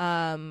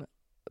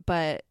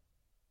 But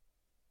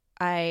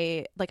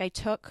I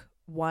took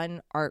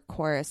one art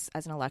course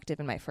as an elective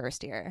in my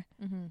first year,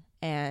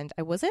 and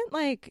I wasn't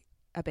like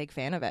a big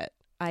fan of it.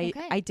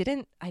 I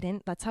didn't,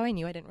 that's how I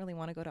knew I didn't really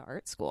want to go to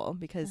art school,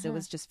 because it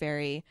was just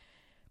very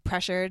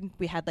pressured.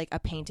 We had like a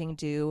painting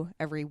due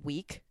every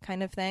week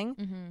kind of thing.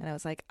 And I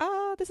was like,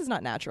 oh, this is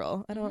not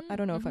natural. I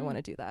don't know if I want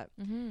to do that.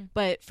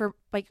 But for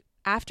like,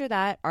 after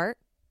that art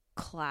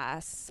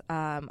class,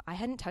 I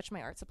hadn't touched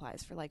my art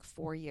supplies for like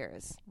 4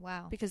 years.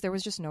 Wow. Because there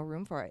was just no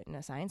room for it in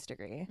a science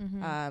degree.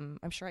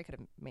 I'm sure I could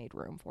have made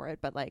room for it,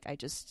 but like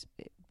it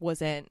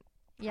wasn't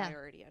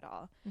priority at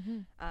all.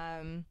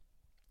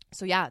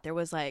 So yeah, there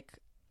was like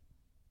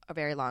a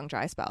very long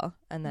dry spell,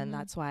 and then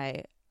that's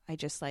why I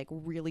just like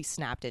really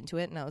snapped into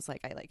it. And I was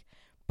like, I like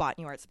bought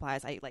new art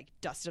supplies. I like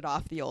dusted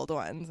off the old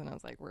ones, and I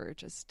was like, we're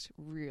just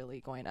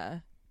really going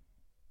to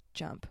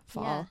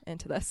fall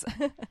into this.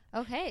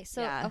 Okay,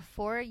 so a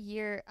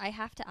 4-year, I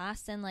have to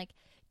ask then, like,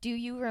 do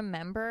you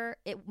remember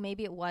it?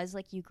 Maybe it was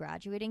like you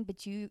graduating, but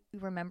do you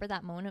remember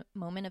that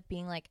moment of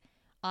being like,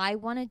 I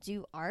want to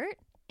do art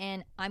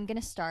and I'm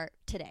gonna start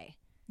today?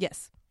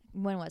 Yes.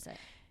 When was it?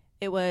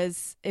 It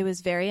was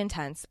very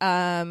intense.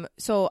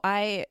 So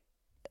I,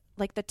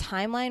 like, the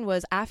timeline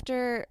was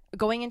after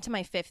going into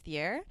my 5th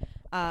year.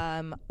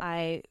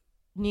 I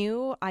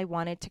knew I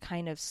wanted to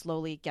kind of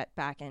slowly get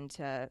back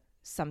into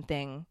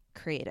something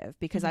creative,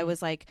 because I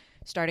was like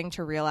starting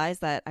to realize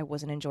that I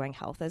wasn't enjoying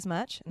health as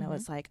much, and I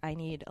was like, I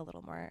need a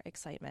little more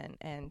excitement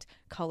and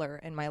color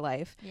in my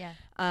life.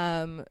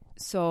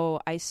 So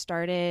I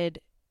started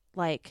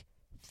like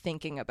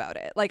thinking about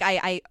it. Like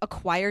I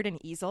acquired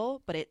an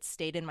easel, but it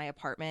stayed in my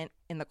apartment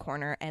in the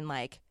corner and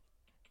like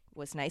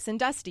was nice and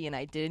dusty, and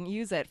I didn't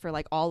use it for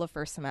like all of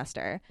first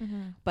semester.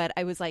 But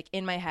I was like,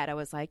 in my head I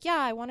was like, yeah,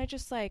 I want to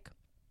just like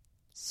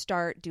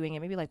start doing it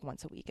maybe like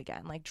once a week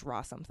again, like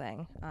draw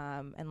something,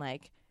 and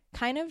like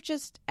kind of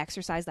just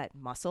exercise that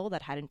muscle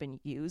that hadn't been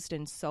used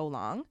in so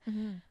long.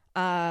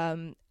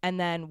 And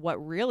then what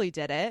really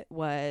did it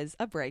was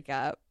a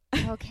breakup.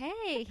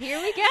 Okay,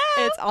 here we go.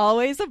 It's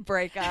always a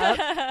breakup.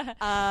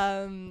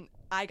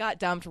 I got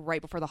dumped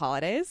right before the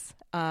holidays.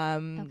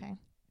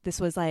 This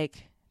would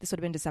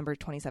have been December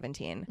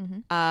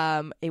 2017.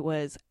 It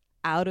was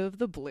out of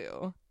the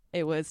blue.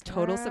 It was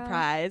total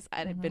surprise.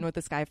 I had been with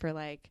this guy for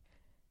like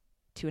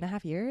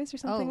 2.5 years or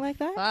something like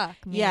that.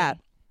 Fuck me. Yeah.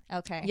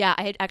 Okay. Yeah,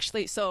 I had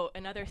actually, so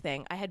another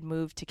thing, I had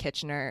moved to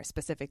Kitchener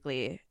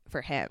specifically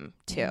for him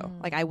too.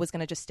 Like I was going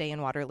to just stay in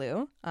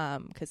Waterloo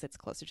because it's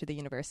closer to the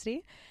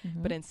university.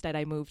 But instead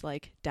I moved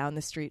like down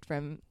the street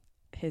from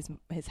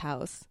his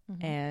house.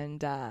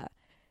 And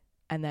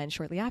then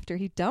shortly after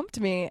he dumped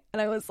me,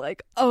 and I was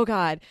like, oh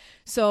God.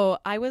 So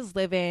I was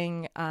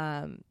living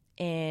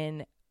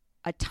in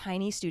a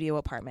tiny studio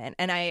apartment,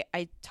 and I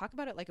talk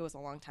about it like it was a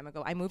long time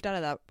ago. I moved out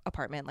of that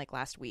apartment like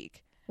last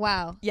week.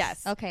 Wow.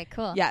 Yes. Okay,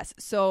 cool. Yes.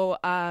 So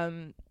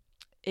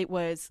it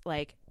was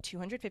like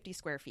 250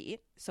 square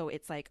feet. So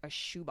it's like a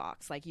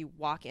shoebox. Like you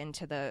walk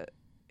into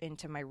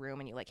my room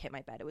and you like hit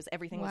my bed. It was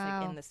everything was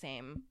like in the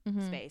same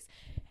space.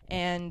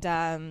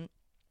 And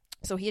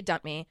so he had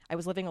dumped me. I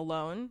was living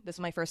alone. This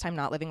was my first time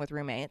not living with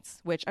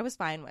roommates, which I was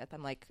fine with.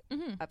 I'm like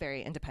a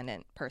very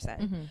independent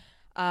person.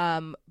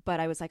 But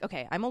I was like,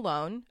 okay, I'm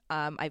alone.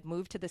 I've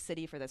moved to the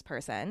city for this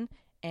person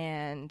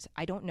and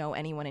I don't know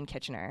anyone in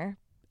Kitchener.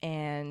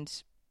 And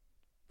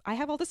I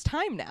have all this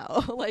time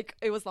now. Like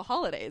it was the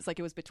holidays, like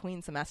it was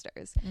between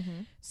semesters.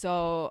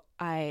 So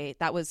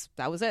that was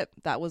it.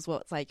 That was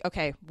what's like,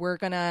 okay, we're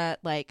gonna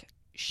like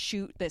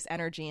shoot this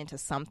energy into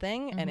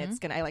something and it's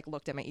gonna, I like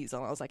looked at my easel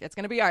and I was like, it's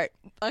gonna be art.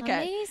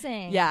 Okay.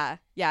 Amazing. Yeah.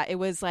 It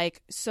was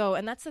like, so,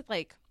 and that's the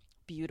like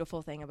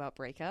beautiful thing about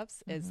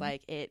breakups is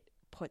like it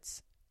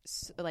puts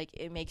like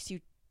it makes you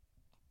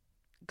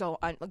go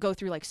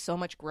through like so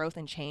much growth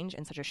and change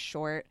in such a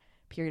short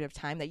period of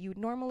time that you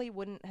normally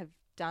wouldn't have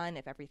done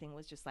if everything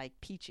was just like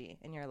peachy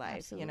in your life.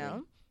 Absolutely. You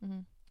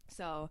know?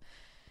 So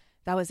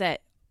that was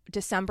it.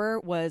 December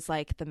was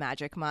like the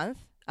magic month.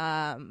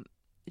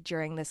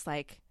 During this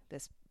like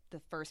the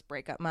first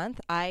breakup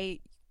month, I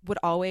would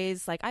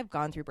always like, I've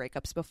gone through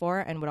breakups before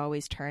and would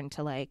always turn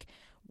to like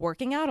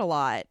working out a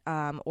lot,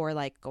 or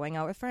like going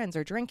out with friends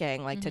or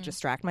drinking, like to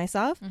distract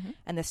myself.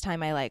 And this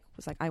time I like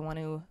was like, I want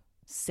to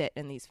sit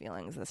in these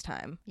feelings this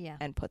time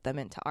and put them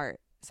into art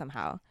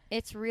somehow.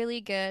 It's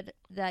really good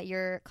that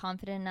you're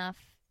confident enough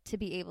to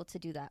be able to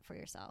do that for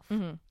yourself.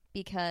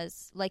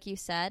 Because like you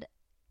said,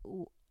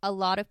 a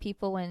lot of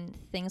people, when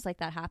things like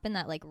that happen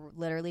that like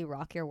literally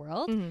rock your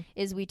world,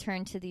 is we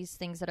turn to these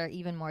things that are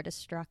even more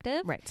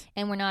destructive, right?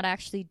 And we're not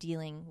actually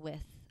dealing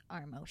with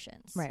our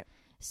emotions, right?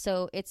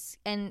 So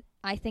and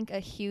I think a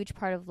huge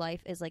part of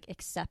life is like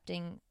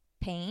accepting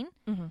pain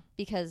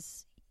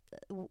because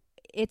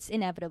it's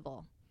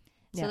inevitable.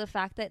 So the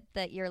fact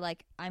that you're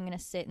like, I'm gonna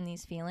sit in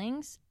these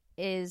feelings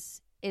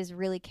is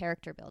really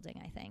character building,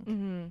 I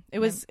think. It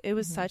was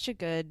such a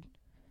good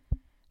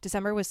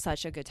December was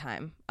such a good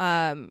time.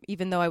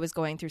 Even though I was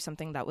going through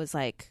something that was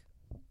like,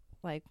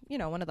 you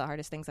know, one of the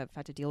hardest things I've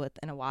had to deal with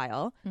in a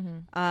while.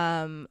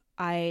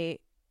 I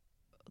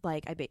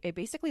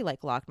basically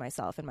like locked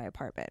myself in my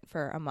apartment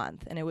for a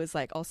month. And it was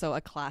like also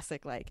a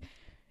classic, like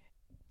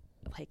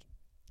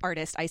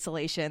artist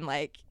isolation,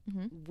 like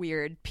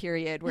weird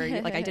period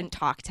where like I didn't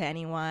talk to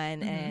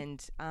anyone.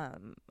 And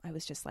I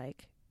was just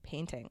like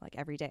painting like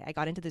every day. I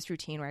got into this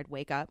routine where I'd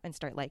wake up and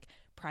start like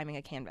priming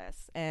a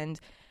canvas. And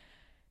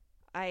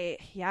I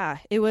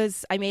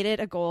made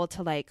it a goal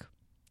to like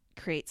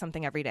create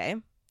something every day.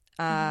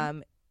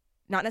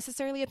 Not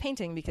necessarily a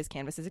painting because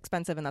canvas is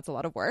expensive and that's a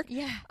lot of work.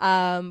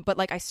 But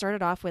like I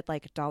started off with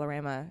like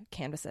Dollarama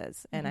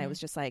canvases and I was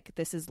just like,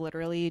 this is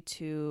literally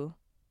to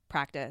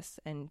practice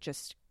and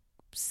just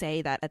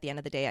say that at the end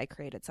of the day I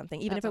created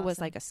something, even if it was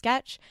like a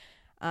sketch.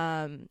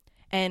 And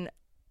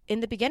in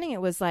the beginning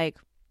it was like,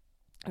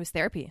 it was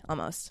therapy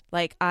almost.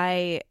 Like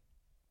I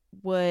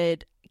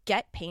would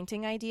get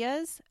painting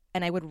ideas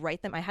and I would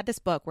write them. I had this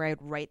book where I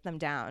would write them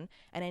down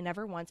and I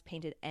never once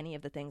painted any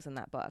of the things in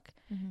that book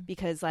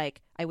because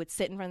like I would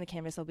sit in front of the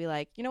canvas. I'll be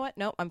like, you know what?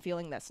 Nope, I'm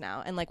feeling this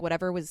now. And like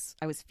whatever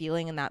I was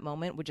feeling in that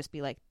moment would just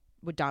be like,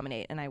 would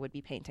dominate and I would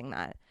be painting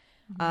that.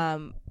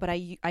 But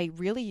I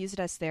really used it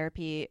as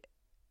therapy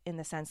in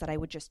the sense that I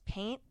would just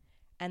paint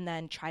and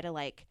then try to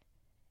like,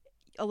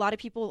 a lot of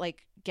people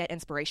like get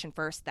inspiration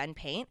first, then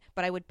paint,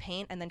 but I would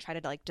paint and then try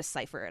to like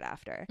decipher it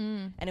after.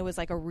 And it was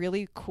like a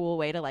really cool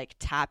way to like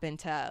tap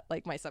into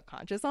like my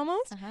subconscious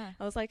almost.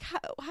 I was like,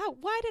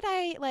 why did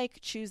I like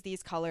choose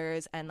these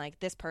colors and like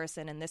this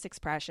person and this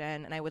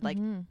expression? And I would like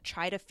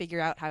try to figure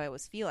out how I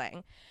was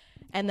feeling.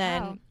 And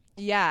then,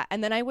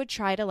 and then I would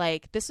try to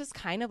like, this was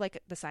kind of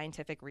like the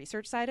scientific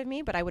research side of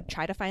me, but I would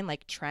try to find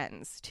like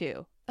trends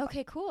too.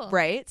 Okay, cool.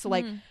 Right. So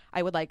like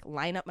I would like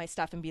line up my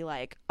stuff and be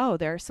like, oh,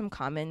 there are some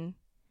common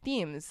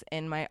themes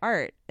in my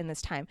art in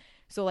this time.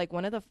 So like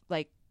one of the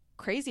like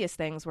craziest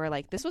things where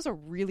like this was a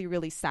really,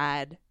 really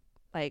sad,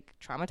 like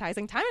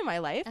traumatizing time in my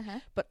life,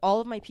 but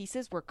all of my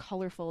pieces were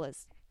colorful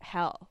as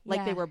hell.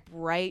 Like they were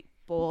bright,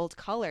 bold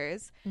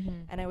colors.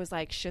 And I was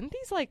like, shouldn't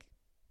these like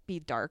be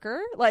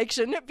darker? Like,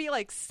 shouldn't it be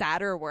like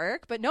sadder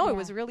work? But no, it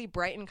was really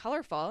bright and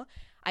colorful.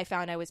 I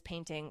found I was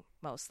painting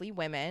mostly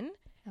women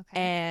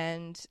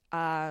and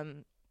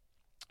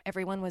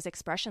everyone was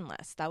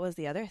expressionless. That was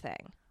the other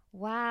thing.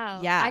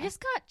 Wow. Yeah. I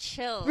just got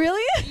chills.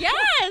 Really?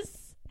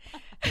 Yes.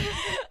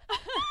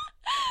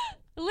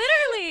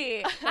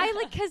 Literally. I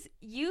like, because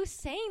you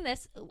saying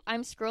this,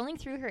 I'm scrolling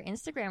through her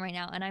Instagram right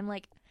now and I'm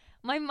like,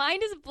 my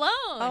mind is blown.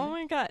 Oh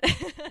my God.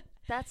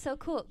 That's so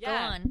cool. Go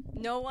on.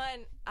 No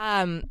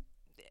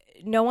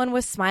one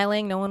was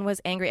smiling. No one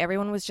was angry.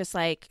 Everyone was just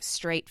like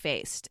straight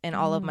faced in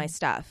all of my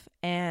stuff.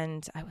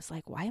 And I was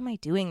like, why am I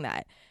doing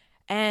that?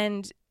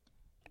 And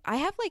I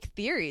have like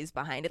theories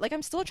behind it. Like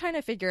I'm still trying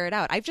to figure it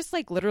out. I've just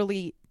like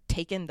literally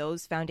taken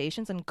those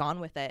foundations and gone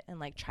with it and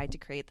like tried to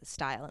create the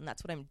style. And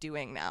that's what I'm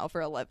doing now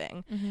for a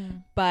living.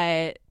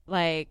 But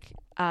like,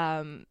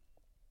 I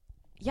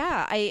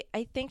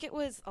think it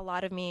was a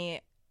lot of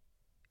me.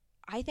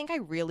 I think I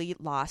really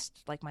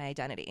lost like my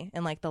identity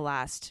in like the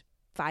last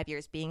 5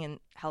 years being in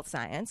health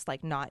science,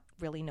 like not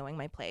really knowing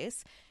my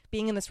place,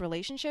 being in this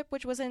relationship,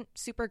 which wasn't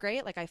super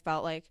great. Like I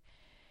felt like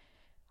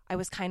I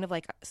was kind of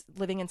like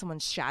living in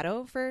someone's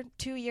shadow for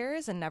 2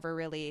 years and never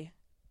really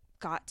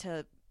got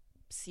to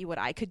see what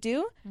I could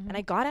do. And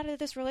I got out of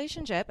this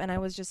relationship and I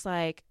was just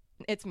like,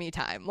 it's me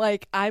time.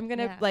 Like I'm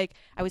gonna like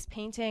I was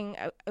painting.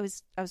 I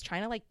was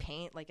trying to like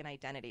paint like an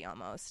identity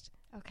almost.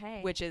 Okay.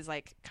 Which is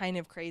like kind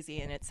of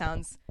crazy and it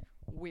sounds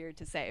weird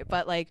to say,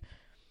 but like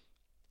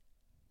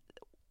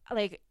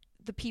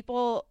the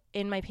people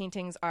in my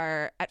paintings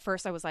are, at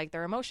first I was like,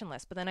 they're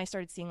emotionless, but then I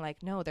started seeing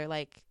like, no, they're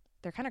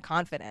kind of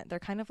confident. They're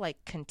kind of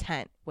like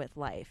content with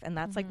life. And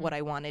that's like what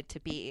I wanted to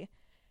be.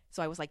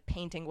 So I was like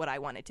painting what I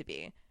wanted to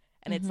be.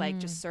 And it's like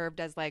just served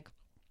as like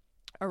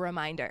a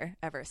reminder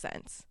ever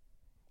since.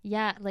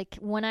 Yeah. Like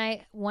when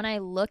I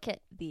look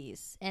at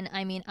these, and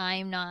I mean,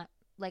 I'm not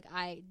like,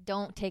 I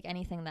don't take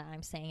anything that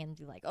I'm saying and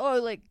be like,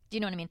 oh, like, do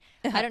you know what I mean?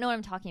 I don't know what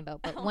I'm talking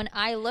about. But when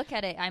I look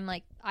at it, I'm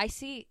like, I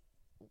see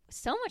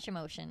so much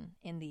emotion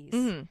in these.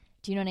 Do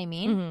you know what I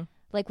mean?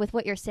 Like with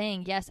what you're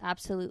saying, yes,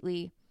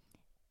 absolutely.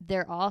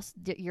 They're all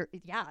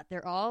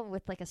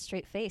with like a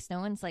straight face. No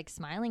one's like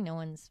smiling. No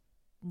one's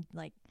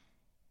like,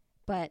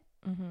 but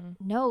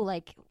no,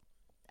 like,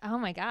 oh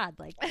my God,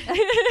 like I don't even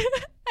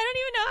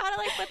know how to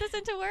like put this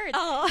into words.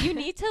 You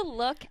need to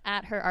look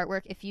at her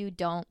artwork if you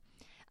don't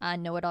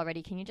know it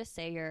already. Can you just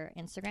say your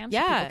Instagram so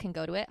people can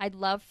go to it? I'd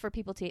love for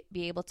people to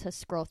be able to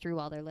scroll through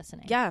while they're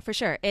listening. Yeah, for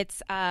sure.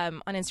 It's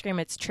on Instagram.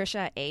 It's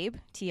Trisha Abe,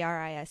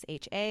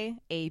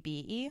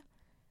 TrishaAbe.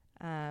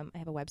 I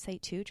have a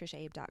website too,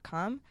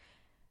 trishaabe.com.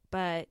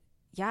 But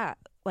yeah,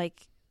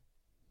 like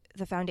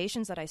the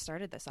foundations that I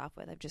started this off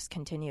with, I've just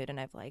continued and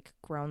I've like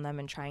grown them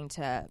and trying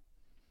to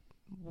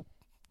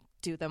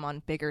do them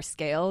on bigger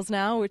scales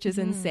now, which is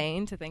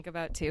insane to think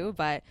about too.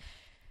 But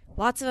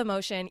lots of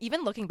emotion.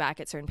 Even looking back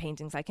at certain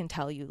paintings, I can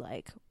tell you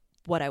like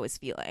what I was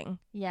feeling.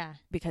 Yeah.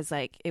 Because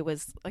like it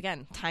was,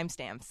 again,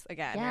 timestamps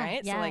again,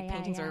 right? So like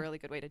paintings are a really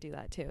good way to do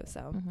that too.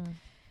 So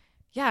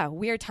yeah,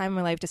 weird time in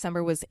my life.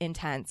 December was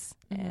intense.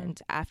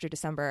 And after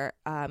December,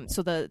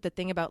 so the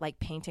thing about like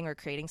painting or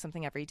creating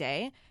something every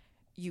day,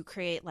 you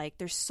create like,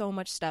 there's so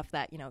much stuff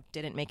that, you know,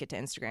 didn't make it to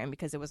Instagram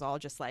because it was all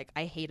just like,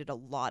 I hated a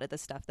lot of the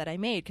stuff that I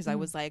made because I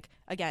was like,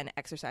 again,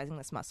 exercising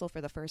this muscle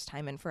for the first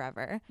time in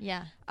forever.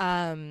 Yeah.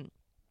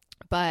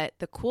 But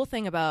the cool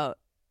thing about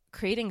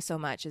creating so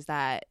much is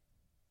that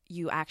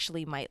you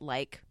actually might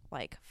like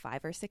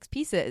 5 or 6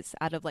 pieces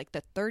out of like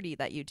the 30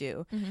 that you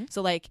do.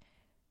 So like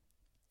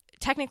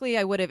technically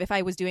I would have, if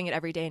I was doing it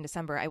every day in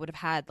December, I would have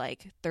had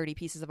like 30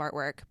 pieces of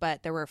artwork,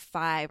 but there were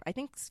 5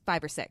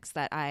 or 6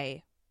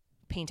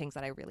 paintings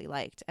that I really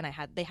liked, and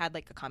they had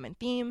like a common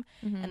theme,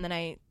 and then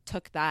I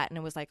took that and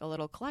it was like a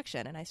little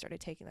collection and I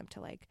started taking them to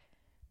like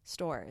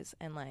stores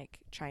and like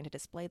trying to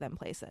display them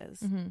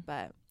places.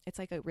 But it's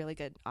like a really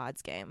good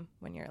odds game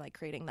when you're like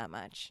creating that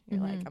much.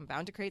 You're like, I'm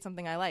bound to create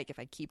something I like if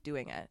I keep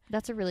doing it.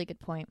 That's a really good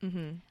point.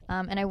 And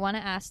I want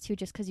to ask too,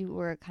 just because you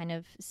were kind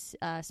of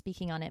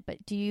speaking on it,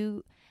 but do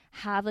you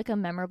have like a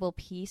memorable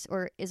piece,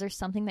 or is there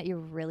something that you're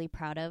really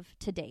proud of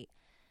to date?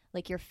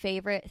 Like your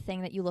favorite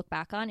thing that you look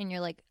back on and you're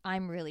like,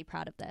 I'm really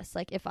proud of this.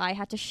 Like if I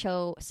had to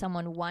show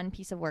someone one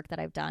piece of work that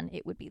I've done,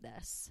 it would be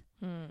this.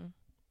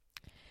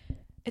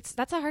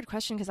 That's a hard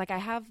question because like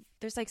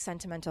there's like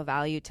sentimental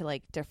value to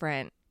like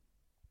different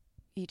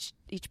each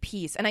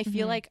piece, and I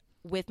feel like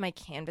with my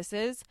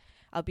canvases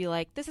I'll be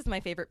like, this is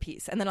my favorite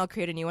piece, and then I'll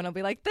create a new one. I'll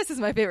be like, this is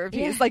my favorite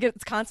piece. Like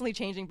it's constantly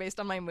changing based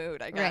on my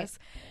mood, I guess.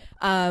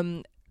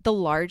 The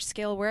large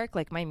scale work,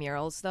 like my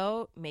murals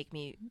though, make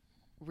me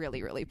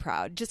really, really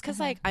proud just because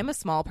like I'm a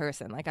small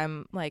person, like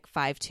I'm like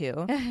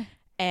 5'2",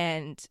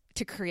 and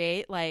to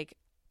create like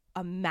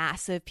a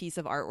massive piece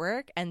of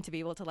artwork and to be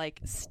able to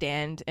like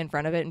stand in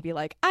front of it and be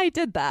like, I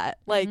did that,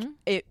 like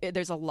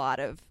there's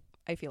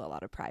I feel a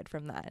lot of pride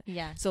from that.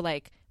 So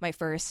like my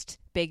first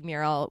big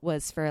mural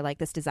was for like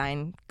this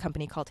design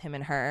company called Him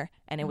and Her,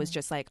 and it was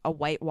just like a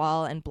white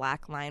wall and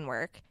black line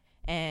work,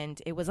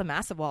 and it was a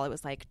massive wall. It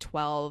was like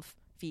 12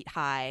 feet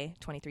high,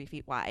 23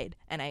 feet wide,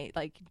 and I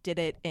like did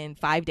it in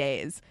 5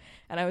 days,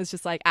 and I was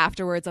just like,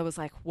 afterwards I was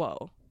like,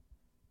 whoa,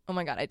 oh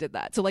my God, I did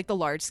that. So like the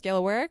large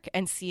scale work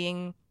and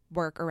seeing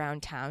work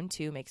around town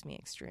too makes me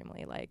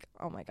extremely like,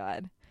 oh my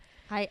God.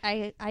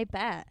 I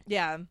bet.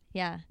 Yeah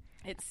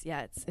it's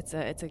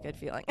a good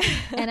feeling.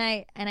 and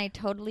I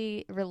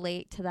totally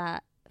relate to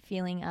that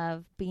feeling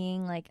of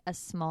being like a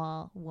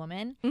small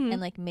woman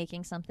and like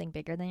making something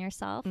bigger than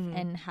yourself,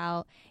 and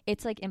how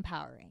it's like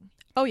empowering.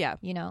 Oh yeah.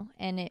 You know,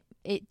 and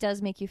it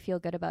does make you feel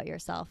good about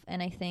yourself.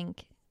 And I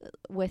think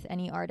with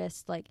any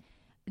artist, like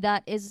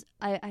that is,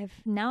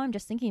 I'm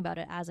just thinking about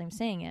it as I'm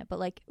saying it, but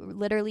like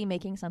literally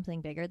making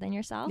something bigger than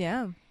yourself.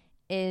 Yeah.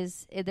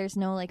 There's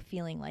no like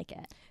feeling like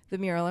it. The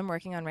mural I'm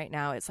working on right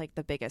now, it's like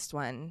the biggest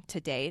one to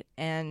date.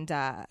 And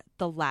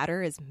the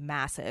ladder is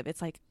massive.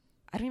 It's like,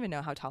 I don't even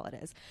know how tall it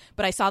is,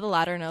 but I saw the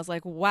ladder and I was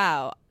like,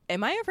 wow,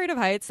 am I afraid of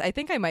heights? I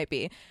think I might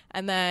be.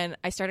 And then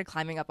I started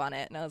climbing up on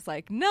it and I was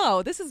like,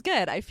 no, this is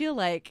good. I feel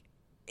like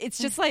it's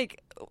just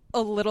like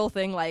a little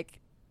thing, like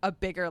a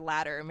bigger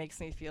ladder makes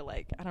me feel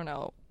like, I don't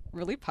know,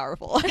 really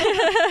powerful.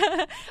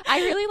 I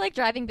really like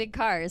driving big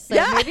cars. So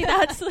Yeah.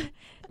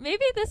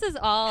 maybe this is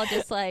all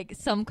just like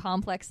some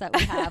complex that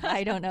we have.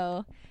 I don't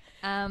know.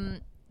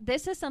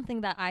 This is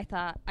something that I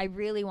thought I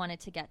really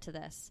wanted to get to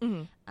this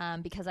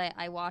because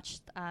I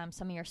watched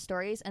some of your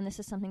stories, and this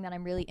is something that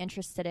I'm really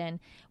interested in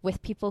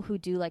with people who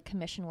do like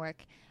commission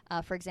work.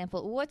 For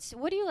example, what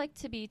do you like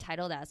to be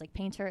titled as? Like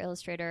painter,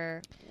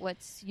 illustrator? What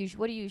do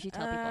you usually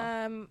tell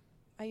people?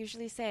 I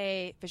usually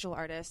say visual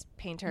artist,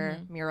 painter,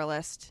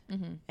 muralist,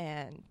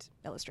 and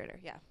illustrator.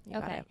 Yeah. You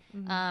got Okay.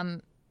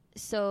 it.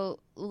 So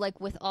like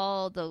with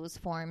all those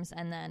forms,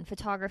 and then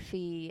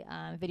photography,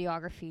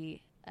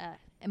 videography,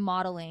 and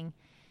modeling,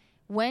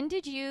 when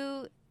did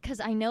you, because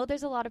I know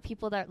there's a lot of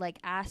people that like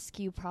ask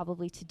you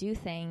probably to do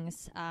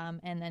things,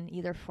 and then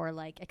either for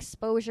like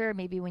exposure,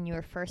 maybe when you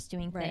were first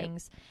doing Right.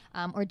 things,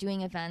 or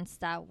doing events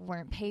that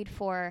weren't paid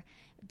for.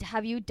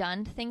 Have you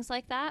done things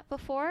like that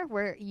before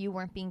where you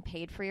weren't being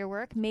paid for your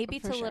work? Maybe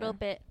it's For a little sure.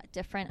 bit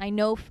different. I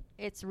know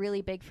it's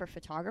really big for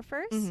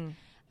photographers.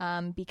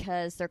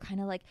 Because they're kind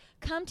of like,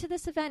 come to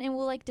this event and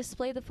we'll like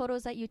display the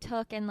photos that you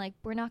took, and like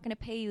we're not going to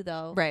pay you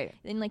though. Right.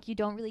 And like you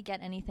don't really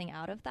get anything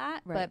out of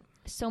that. Right. But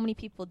so many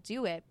people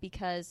do it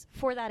because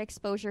for that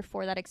exposure,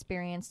 for that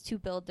experience, to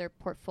build their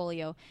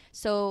portfolio.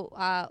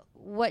 So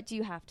what do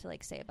you have to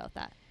like say about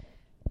that?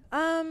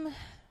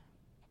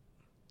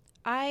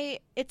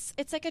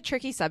 It's like a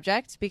tricky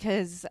subject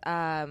because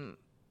I'm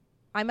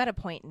at a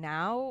point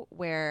now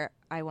where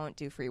I won't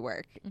do free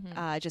work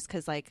just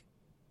because like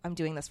I'm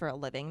doing this for a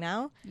living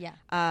now. Yeah.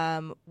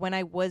 When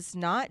I was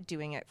not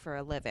doing it for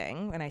a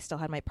living and I still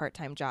had my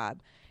part-time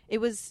job, it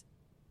was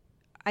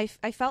I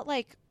felt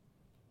like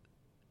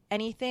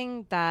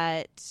anything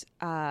that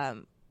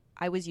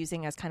I was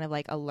using as kind of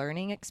like a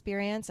learning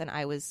experience, and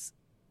I was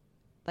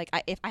like,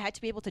 if I had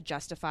to be able to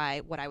justify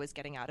what I was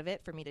getting out of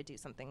it for me to do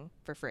something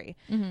for free.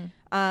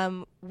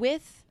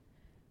 With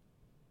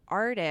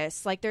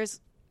artists, like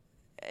there's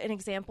an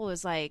example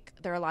is like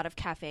there are a lot of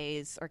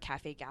cafes or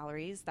cafe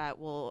galleries that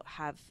will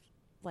have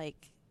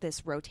like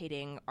this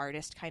rotating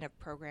artist kind of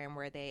program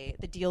where the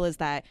deal is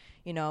that,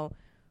 you know,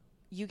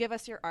 you give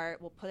us your art,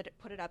 we'll put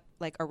it up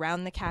like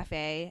around the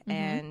cafe,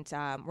 and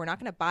we're not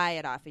going to buy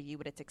it off of you,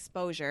 but it's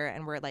exposure,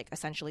 and we're like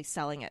essentially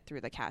selling it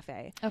through the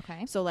cafe.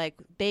 Okay. So like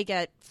they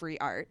get free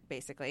art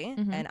basically,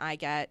 and I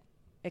get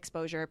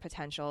exposure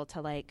potential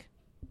to like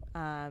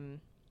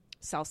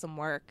sell some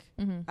work.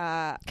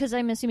 Because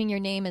I'm assuming your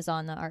name is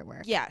on the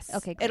artwork. Yes.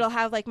 Okay, great. It'll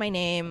have like my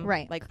name,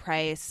 Right. like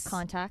price,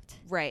 Contact.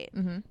 right.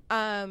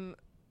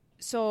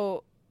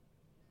 So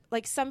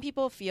like some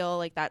people feel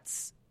like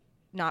that's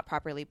not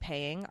properly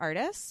paying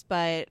artists,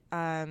 but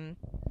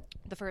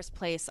the first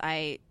place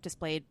I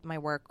displayed my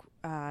work,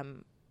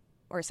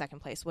 or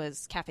second place,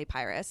 was Cafe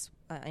Pyrus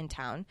in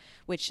town,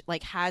 which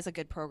like has a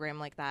good program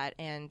like that,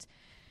 and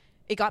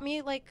it got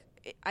me like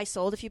I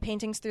sold a few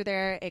paintings through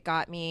there. It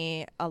got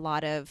me a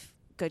lot of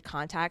good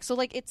contacts. So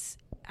like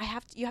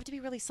you have to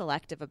be really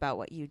selective about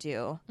what you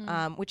do,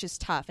 which is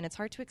tough, and it's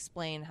hard to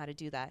explain how to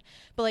do that.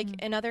 But like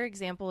another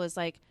example is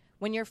like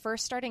when you're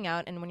first starting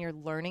out and when you're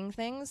learning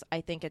things, I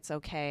think it's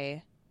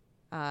okay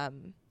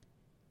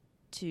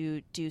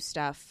to do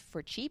stuff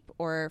for cheap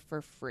or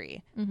for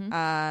free.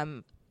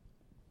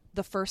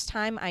 The first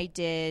time I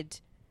did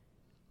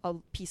a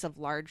piece of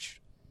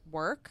large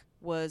work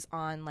was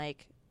on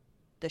like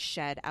the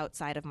shed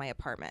outside of my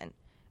apartment.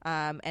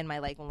 And my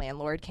like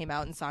landlord came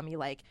out and saw me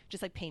like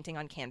just like painting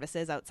on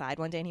canvases outside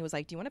one day, and he was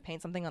like, "Do you want to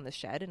paint something on the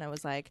shed?" And I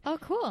was like, Oh,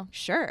 cool.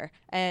 "Sure."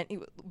 And he,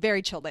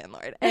 very chill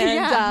landlord. And,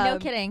 Yeah, no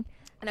kidding.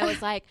 And I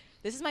was like,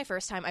 "This is my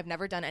first time. I've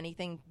never done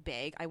anything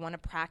big. I want to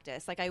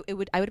practice." Like I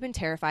would have been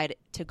terrified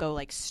to go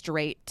like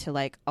straight to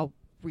like a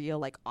real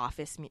like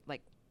office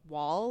like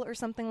wall or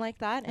something like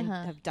that, and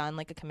have done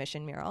like a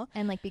commission mural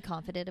And like be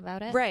confident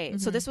about it. right.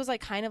 So this was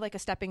like kind of like a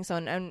stepping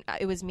stone, and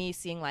it was me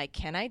seeing like,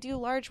 can I do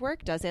large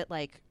work? Does it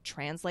like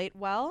translate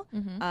well?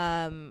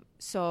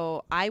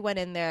 So I went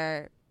in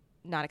there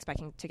not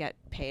expecting to get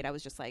paid. I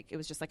was just like, it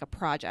was just like a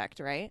project,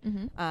 right?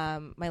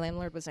 My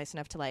landlord was nice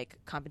enough to like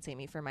compensate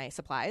me for my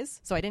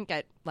supplies, so I didn't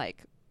get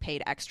like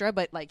paid extra,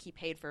 but like he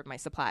paid for my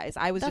supplies.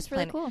 I was That's just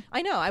really planning. cool.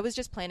 I know. I was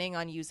just planning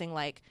on using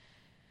like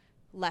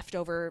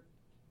leftover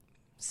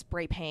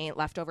spray paint,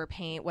 leftover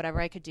paint, whatever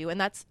I could do. And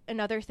that's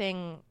another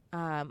thing,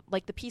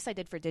 like the piece I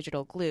did for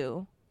Digital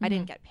Glue, I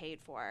didn't get paid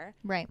for.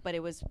 Right. But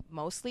it was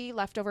mostly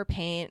leftover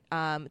paint.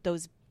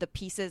 The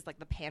pieces, like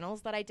the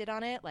panels that I did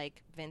on it,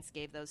 like Vince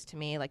gave those to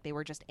me, like they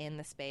were just in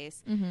the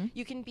space.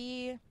 You can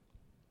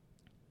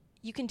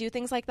do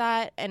things like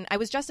that. And I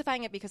was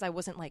justifying it because I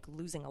wasn't like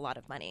losing a lot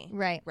of money.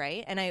 Right.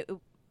 Right. And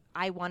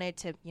I wanted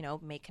to, you know,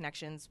 make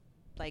connections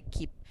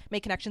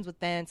with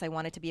Vince. I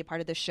wanted to be a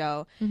part of the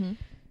show.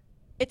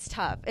 It's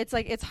tough. It's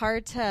like, it's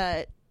hard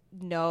to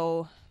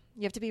know.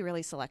 You have to be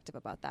really selective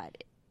about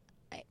that.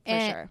 For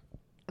sure.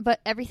 But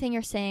everything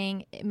you're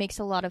saying, it makes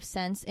a lot of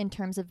sense in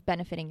terms of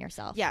benefiting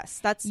yourself. Yes.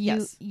 That's, you,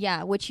 yes.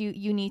 Yeah, which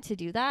you need to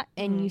do that.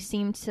 And you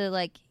seem to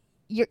like,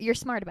 you're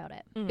smart about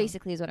it,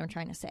 basically, is what I'm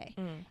trying to say.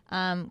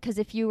 Because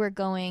if you were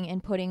going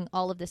and putting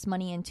all of this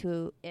money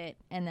into it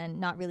and then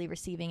not really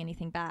receiving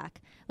anything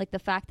back, like the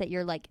fact that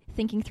you're like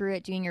thinking through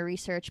it, doing your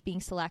research,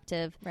 being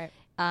selective,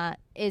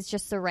 is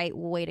just the right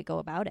way to go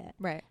about it.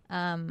 Right.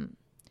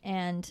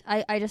 And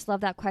I just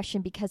love that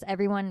question because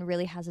everyone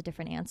really has a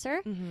different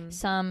answer.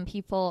 Some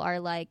people are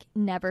like,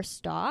 never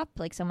stop.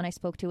 Like someone I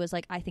spoke to was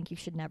like, I think you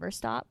should never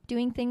stop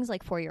doing things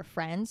like for your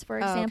friends, for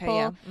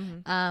example.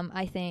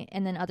 I think,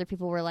 and then other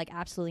people were like,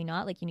 absolutely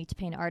not. Like you need to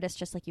pay an artist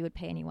just like you would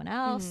pay anyone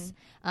else.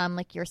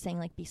 Like you're saying,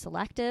 like be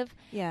selective.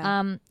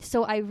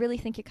 So I really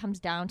think it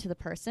comes down to the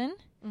person.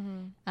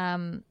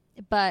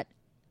 But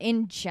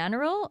in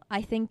general,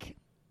 I think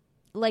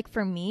like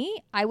for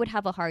me, I would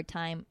have a hard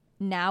time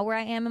now where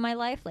I am in my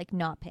life, like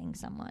not paying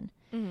someone.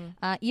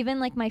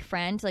 Even like my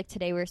friend, like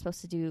today we were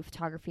supposed to do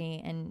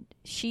photography and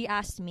she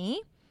asked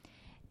me,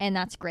 and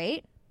that's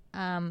great.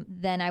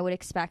 Then I would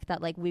expect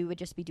that like we would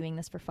just be doing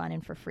this for fun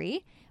and for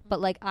free.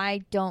 But like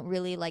I don't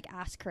really like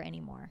ask her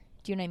anymore.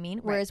 Do you know what I mean?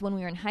 Whereas when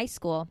we were in high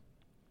school,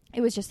 it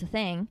was just a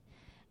thing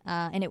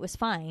and it was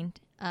fine.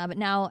 But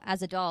now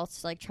as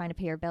adults, like trying to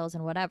pay our bills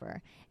and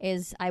whatever,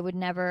 is I would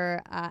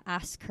never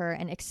ask her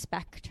and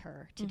expect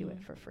her to do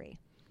it for free.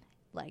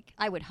 Like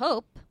I would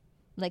hope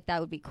like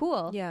that would be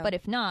cool, but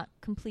if not,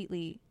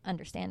 completely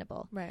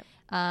understandable.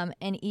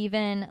 And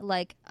even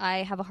like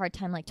I have a hard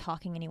time like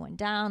talking anyone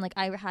down. Like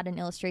I had an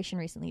illustration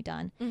recently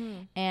done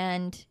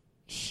and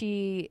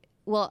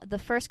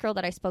the first girl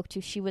that I spoke to,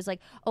 she was like,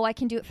 oh, I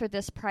can do it for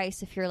this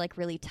price if you're like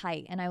really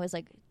tight. And I was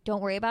like, don't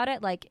worry about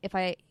it. Like if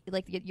I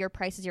like your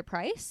price is your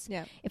price.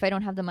 If I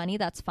don't have the money,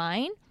 that's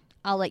fine.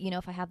 I'll let you know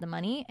if I have the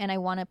money, and I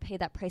want to pay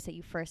that price that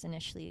you first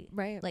initially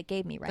like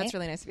gave me, right? That's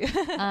really nice of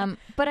you.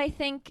 But I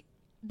think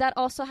that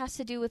also has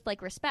to do with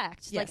like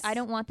respect. Like I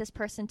don't want this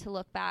person to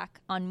look back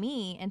on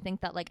me and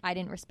think that like I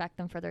didn't respect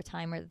them for their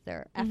time or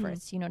their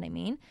efforts. You know what I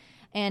mean?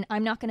 And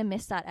I'm not going to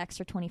miss that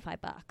extra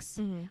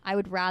 $25. I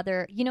would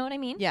rather, you know what I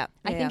mean? I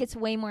think it's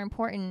way more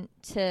important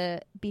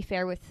to be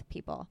fair with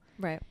people.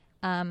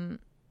 And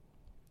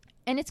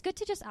it's good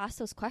to just ask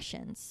those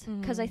questions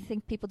because I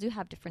think people do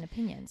have different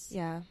opinions.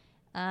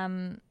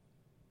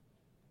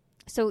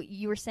 So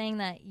you were saying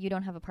that you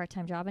don't have a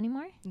part-time job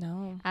anymore?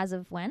 No. As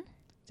of when?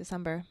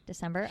 December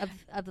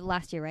of the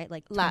last year, right?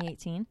 Like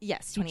 2018?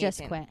 Yes, 2018. You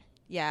just quit.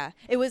 Yeah.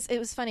 It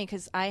was funny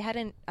because I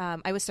hadn't,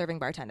 I was serving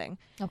bartending.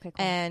 Okay,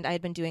 cool. And I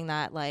had been doing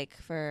that like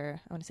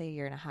for, I want to say a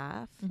year and a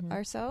half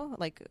or so,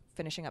 like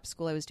finishing up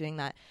school, I was doing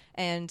that.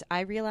 And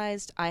I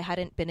realized I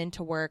hadn't been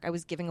into work. I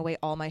was giving away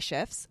all my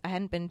shifts. I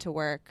hadn't been to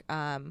work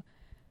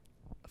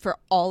for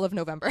all of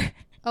November.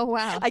 Oh,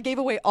 wow. I gave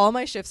away all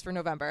my shifts for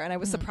November, and I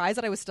was surprised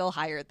that I was still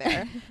hired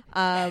there.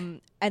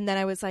 And then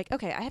I was like,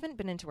 okay, I haven't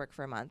been into work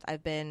for a month.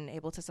 I've been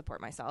able to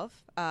support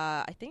myself.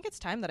 I think it's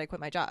time that I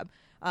quit my job.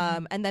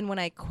 And then when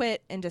I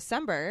quit in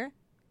December,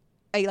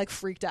 I like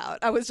freaked out.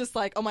 I was just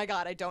like, oh my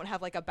God, I don't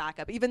have like a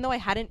backup. Even though I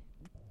hadn't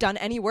done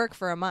any work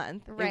for a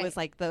month. It was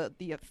like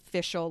the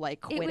official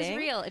like quitting. It was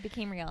real. It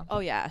became real. Oh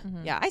yeah.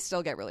 Yeah. I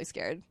still get really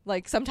scared.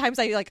 Like sometimes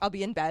I'll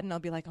be in bed and I'll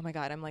be like, oh my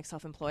God, I'm like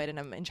self-employed and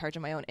I'm in charge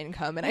of my own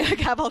income, and I like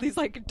have all these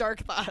like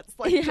dark thoughts.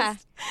 Like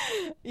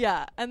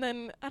yeah. And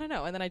then I don't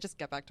know. And then I just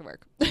get back to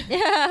work. And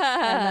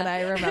then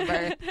I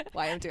remember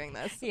why I'm doing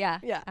this. Yeah.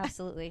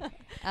 Absolutely.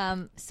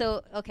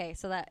 So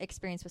that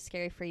experience was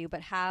scary for you, but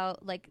how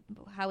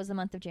was the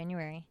month of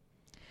January?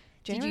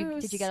 Did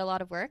you get a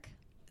lot of work?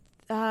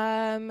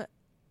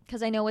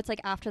 Because I know it's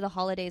like after the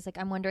holidays, like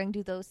I'm wondering,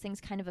 do those things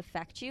kind of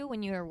affect you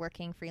when you're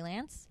working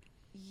freelance?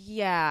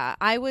 Yeah,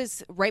 I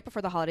was right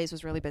before the holidays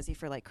was really busy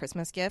for like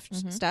Christmas gift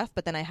stuff,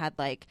 but then I had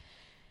like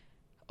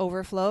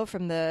overflow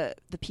from the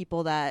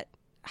people that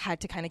had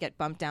to kind of get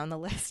bumped down the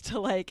list to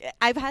like,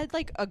 I've had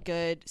like a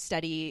good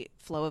steady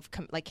flow of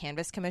like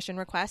canvas commission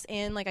requests,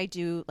 and like I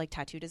do like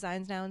tattoo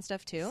designs now and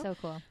stuff too. So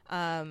cool.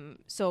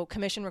 So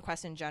commission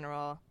requests in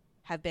general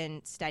have been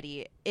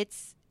steady.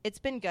 It's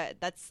been good.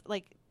 That's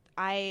like,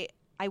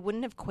 I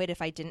wouldn't have quit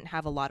if I didn't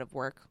have a lot of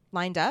work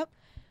lined up.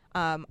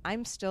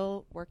 I'm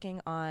still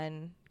working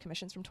on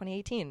commissions from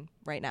 2018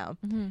 right now.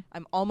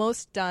 I'm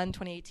almost done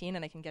 2018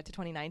 and I can get to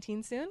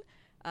 2019 soon.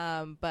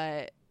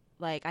 But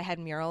like I had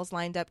murals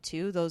lined up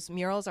too. Those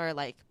murals are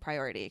like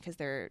priority because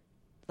they're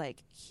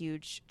like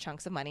huge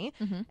chunks of money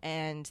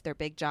and they're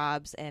big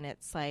jobs, and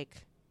it's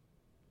like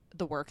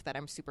the work that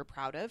I'm super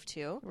proud of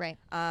too. Right.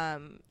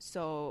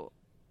 So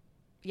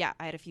yeah,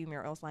 I had a few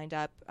murals lined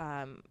up.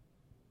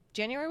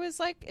 January was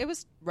like, it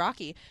was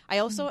rocky. I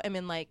also am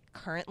in like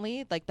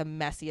currently like the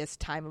messiest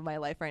time of my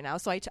life right now.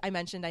 So I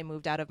mentioned I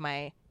moved out of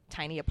my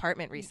tiny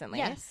apartment recently.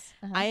 Yes.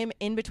 I am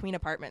in between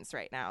apartments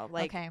right now.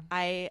 Like okay.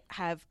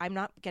 I'm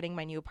not getting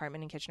my new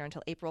apartment in Kitchener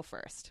until April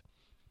 1st.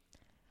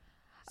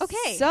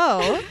 Okay.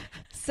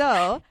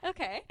 So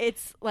okay.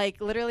 It's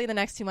like literally the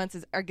next 2 months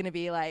are going to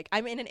be like,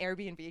 I'm in an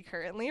Airbnb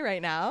currently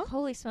right now.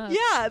 Holy smokes.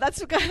 Yeah, I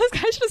should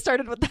have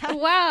started with that.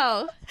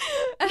 Wow.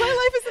 My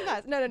life is a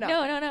mess.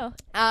 No.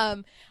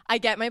 No. I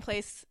get my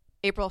place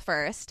April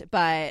 1st,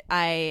 but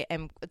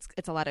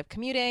it's a lot of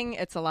commuting.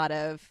 It's a lot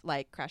of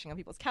like crashing on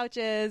people's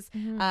couches.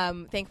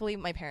 Thankfully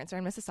my parents are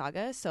in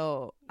Mississauga,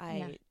 so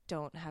I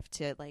don't have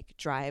to like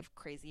drive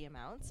crazy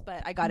amounts,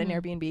 but I got an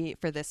Airbnb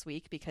for this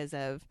week because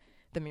of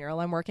the mural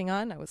I'm working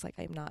on. I was like,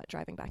 I'm not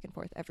driving back and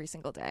forth every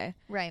single day.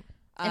 Right.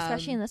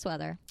 Especially in this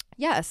weather.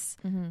 Yes.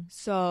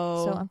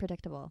 So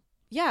unpredictable.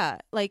 Yeah.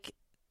 Like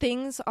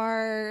things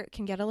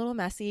can get a little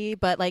messy,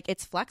 but like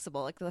it's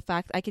flexible. Like the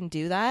fact I can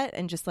do that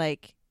and just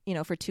like, you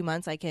know, for 2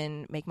 months I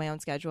can make my own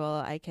schedule.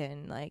 I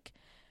can like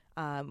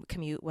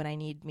commute when I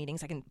need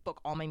meetings. I can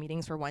book all my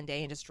meetings for one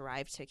day and just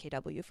drive to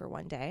KW for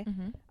one day.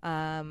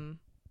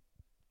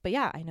 But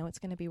yeah, I know it's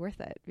going to be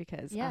worth it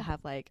because I'll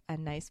have like a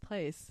nice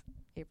place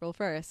April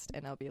 1st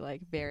and I'll be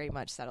like very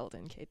much settled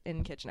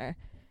in Kitchener.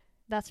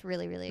 That's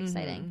really, really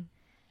exciting.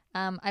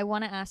 I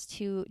want to ask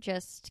too,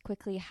 just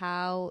quickly,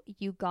 how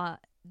you got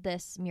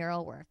this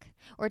mural work,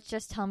 or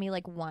just tell me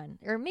like one,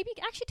 or maybe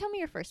actually tell me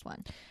your first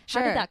one.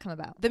 Sure. How did that come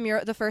about?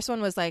 The first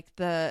one was like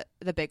the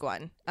big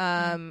one.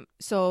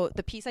 So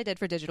the piece I did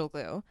for Digital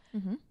Glue,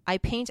 I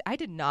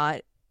did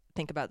not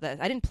think about this.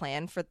 I didn't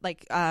plan for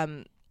like,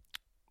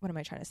 what am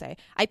I trying to say?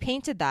 I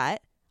painted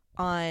that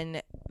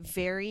on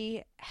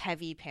very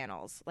heavy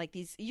panels. Like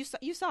these, you saw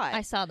it.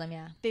 I saw them,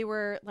 yeah. They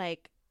were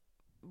like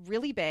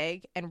really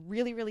big and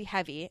really, really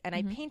heavy, and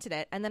I painted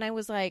it. And then I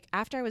was like,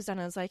 after I was done,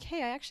 I was like,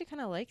 hey, I actually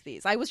kind of like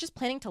these. I was just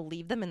planning to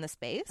leave them in the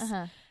space.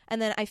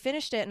 And then I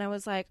finished it and I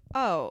was like,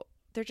 oh,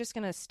 they're just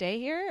going to stay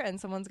here and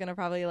someone's going to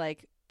probably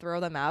like throw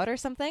them out or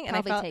something. And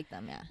probably I felt, take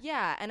them, yeah.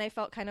 Yeah, and I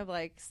felt kind of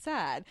like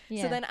sad.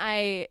 Yeah. So then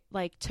I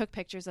like took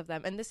pictures of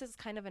them. And this is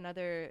kind of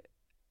another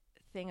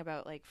thing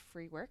about like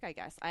free work, I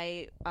guess.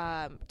 I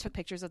took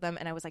pictures of them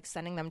and I was like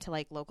sending them to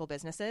like local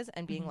businesses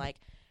and being like,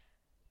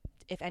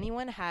 if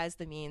anyone has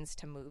the means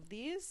to move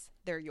these,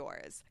 they're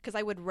yours. Because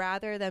I would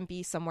rather them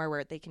be somewhere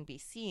where they can be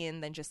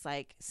seen than just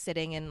like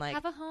sitting in like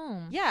have a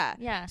home.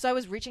 Yeah. So I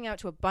was reaching out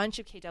to a bunch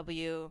of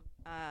KW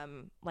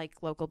like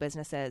local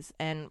businesses,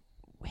 and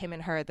him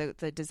and her,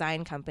 the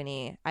design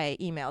company, I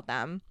emailed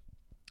them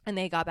and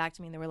they got back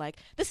to me and they were like,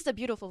 this is a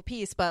beautiful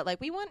piece, but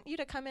like we want you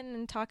to come in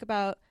and talk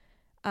about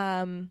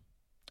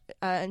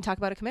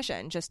a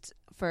commission just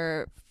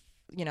for,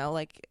 you know,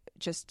 like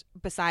just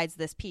besides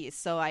this piece.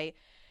 So I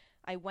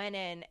went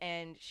in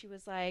and she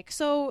was like,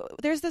 so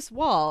there's this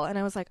wall. And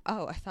I was like,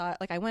 oh, I thought,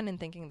 like, I went in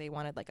thinking they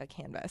wanted like a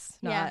canvas,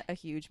 not a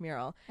huge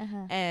mural.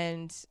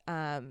 And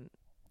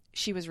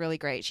she was really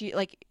great.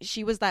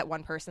 She was that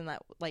one person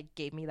that like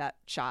gave me that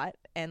shot.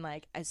 And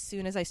like as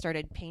soon as I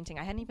started painting,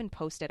 I hadn't even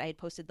posted. I had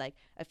posted like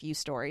a few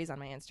stories on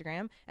my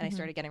Instagram, and I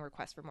started getting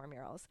requests for more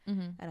murals.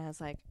 And I was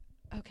like,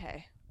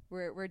 okay,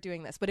 we're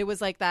doing this. But it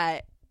was like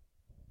that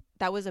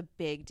was a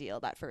big deal,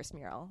 that first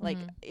mural. Like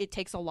it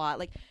takes a lot.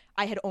 Like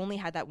I had only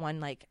had that one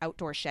like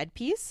outdoor shed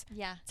piece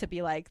to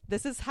be like,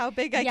 this is how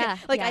big I can.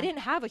 Like I didn't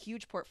have a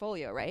huge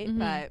portfolio, right?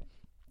 But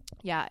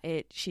yeah,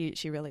 she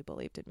really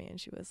believed in me, and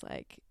she was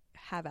like,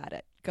 have at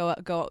it,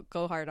 go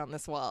hard on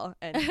this wall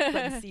and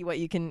like, see what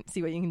you can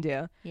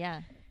do.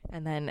 Yeah.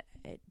 And then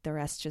the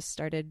rest just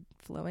started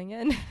flowing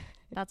in.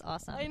 That's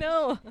awesome. I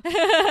know.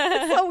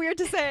 It's so weird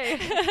to say.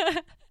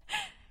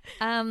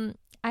 I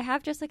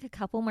have just like a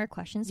couple more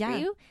questions for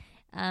you.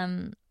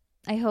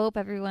 I hope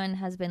everyone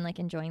has been like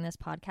enjoying this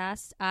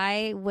podcast.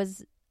 I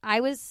was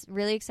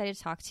really excited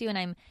to talk to you, and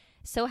I'm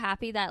so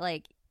happy that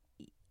like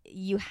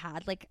you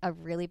had like a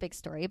really big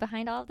story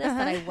behind all of this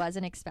that I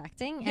wasn't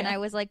expecting. And I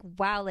was like,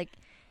 wow, like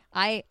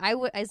I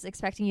was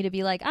expecting you to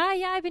be like,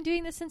 yeah, I've been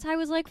doing this since I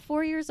was like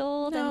 4 years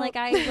old. And like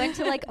I went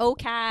to like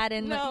OCAD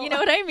and you know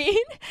what I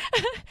mean?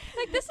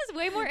 Like this is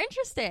way more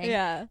interesting.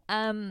 Yeah.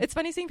 It's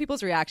funny seeing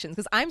people's reactions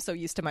because I'm so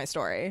used to my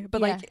story,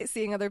 but like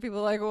seeing other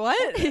people like,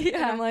 what? And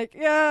I'm like,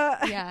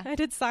 I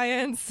did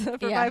science for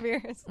 5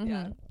 years.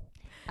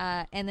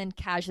 And then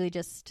casually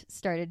just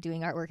started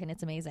doing artwork, and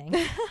it's amazing.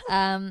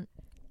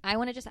 I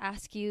want to just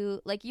ask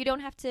you, like, you don't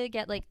have to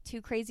get like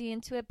too crazy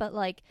into it, but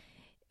like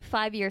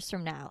 5 years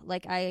from now,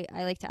 like I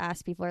like to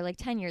ask people, or like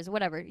 10 years,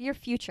 whatever, your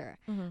future.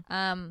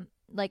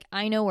 Like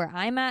I know where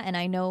I'm at and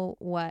I know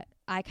what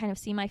I kind of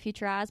see my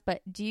future as,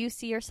 but do you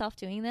see yourself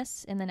doing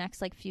this in the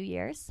next like few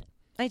years?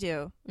 I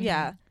do.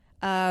 Yeah.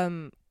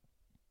 I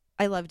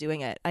love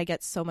doing it. I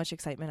get so much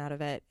excitement out of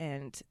it,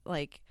 and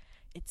like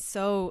it's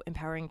so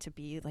empowering to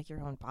be like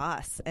your own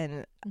boss.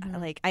 And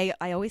like I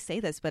always say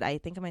this, but I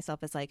think of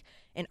myself as like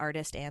an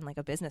artist and like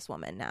a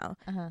businesswoman now.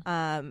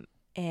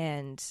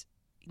 And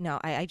no,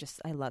 I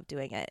love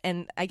doing it.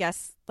 And I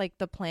guess like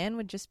the plan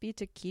would just be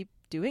to keep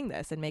doing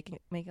this and make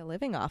a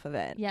living off of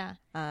it. Yeah.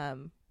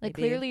 Like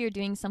clearly you're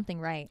doing something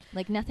right.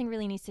 Like nothing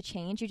really needs to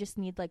change. You just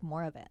need like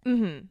more of it.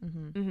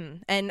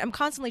 And I'm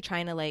constantly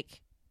trying to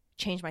like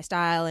change my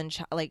style and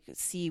like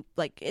see,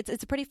 like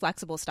it's a pretty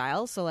flexible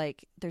style, so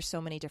like there's so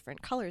many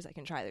different colors I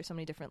can try, there's so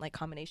many different like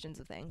combinations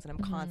of things, and I'm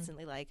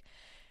constantly like,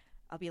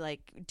 I'll be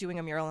like doing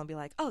a mural and be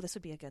like, oh, this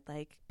would be a good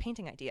like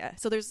painting idea.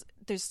 So there's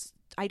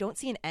I don't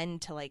see an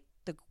end to like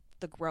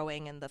the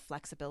growing and the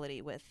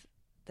flexibility with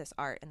this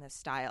art and this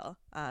style,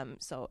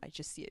 so I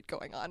just see it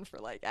going on for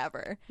like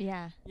ever.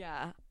 Yeah.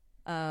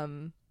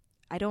 I'm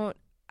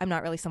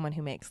not really someone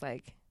who makes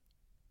like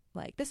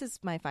this is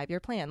my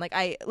 5-year plan. Like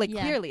I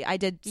clearly I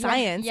did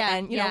science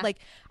and you know like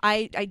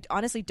I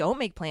honestly don't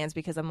make plans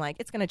because I'm like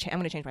I'm gonna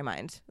change my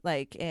mind.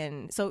 Like,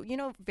 and so, you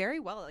know, very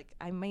well, like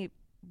I might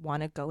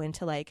want to go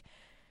into like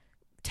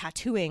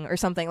tattooing or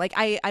something. Like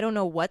I don't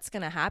know what's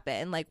gonna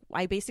happen. Like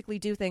I basically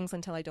do things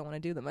until I don't want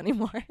to do them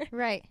anymore.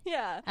 Right.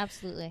 Yeah.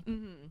 Absolutely.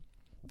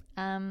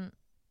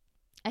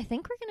 I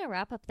think we're gonna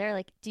wrap up there.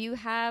 Like, do you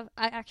have?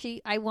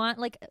 I want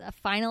like a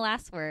final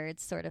last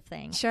words sort of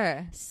thing.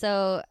 Sure.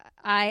 So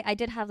I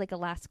did have like a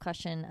last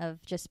question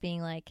of just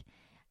being like,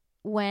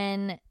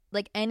 when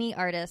like any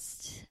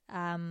artist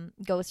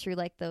goes through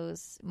like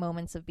those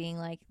moments of being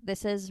like,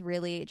 this is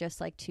really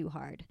just like too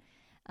hard,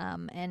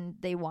 and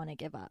they want to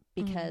give up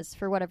because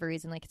for whatever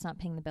reason, like it's not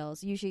paying the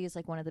bills. Usually is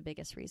like one of the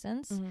biggest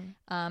reasons,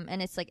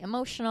 and it's like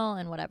emotional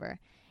and whatever.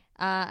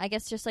 I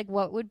guess just like,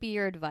 what would be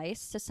your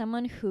advice to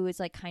someone who is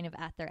like kind of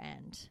at their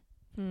end?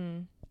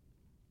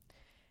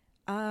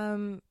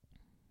 I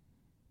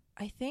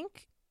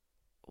think,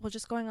 well,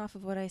 just going off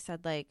of what I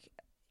said, like,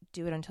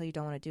 do it until you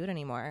don't want to do it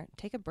anymore.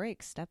 Take a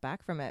break, step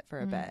back from it for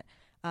a bit.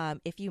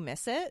 If you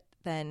miss it,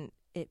 then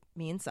it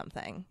means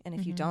something. And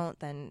if you don't,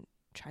 then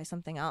try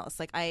something else.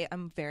 Like,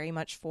 I'm very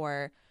much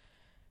for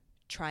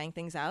trying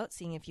things out,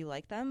 seeing if you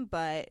like them.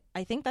 But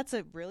I think that's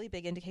a really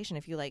big indication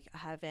if you like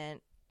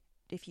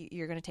if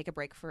you're going to take a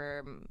break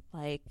from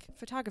like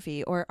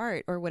photography or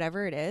art or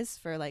whatever it is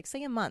for like,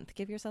 say, a month.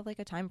 Give yourself like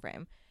a time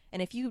frame.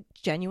 And if you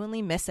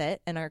genuinely miss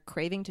it and are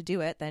craving to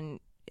do it,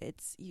 then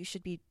you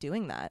should be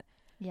doing that.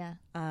 Yeah.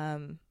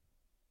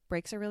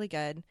 Breaks are really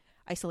good.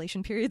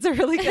 Isolation periods are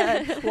really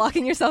good.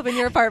 Locking yourself in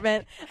your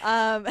apartment.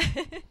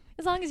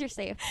 As long as you're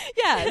safe.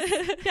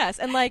 Yes. Yes.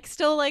 And like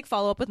still like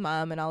follow up with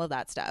mom and all of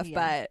that stuff.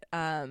 Yeah.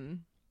 But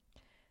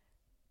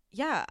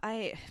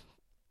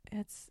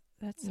that's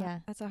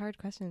a hard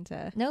question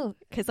to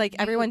because like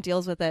everyone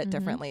deals with it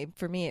differently.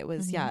 For me, it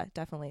was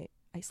definitely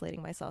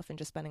isolating myself and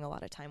just spending a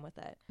lot of time with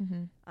it.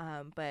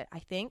 But I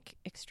think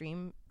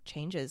extreme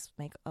changes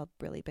make a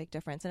really big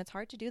difference, and it's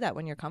hard to do that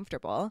when you're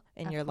comfortable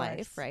in your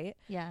life, right?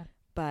 Yeah.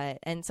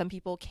 And some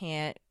people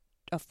can't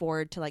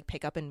afford to like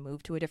pick up and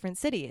move to a different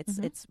city.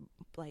 It's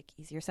like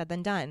easier said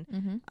than done.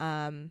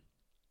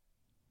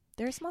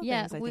 There are small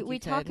things. We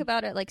talk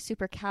about it like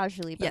super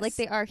casually, but like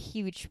they are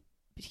huge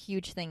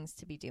things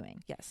to be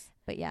doing. Yes.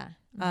 But yeah.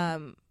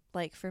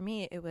 Like for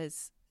me, it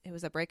was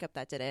a breakup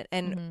that did it,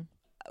 and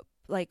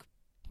like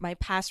my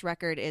past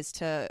record is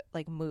to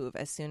like move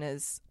as soon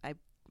as I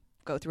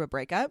go through a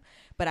breakup.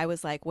 But I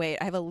was like, wait,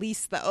 I have a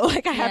lease though.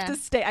 Like I have to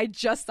stay. I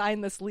just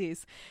signed this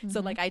lease,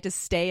 so like I had to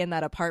stay in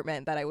that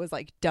apartment that I was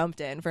like dumped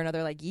in for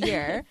another like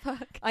year.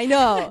 Fuck. I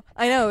know.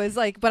 It was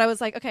like, but I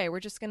was like, okay, we're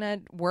just gonna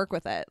work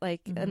with it.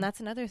 Like, and that's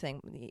another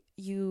thing.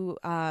 You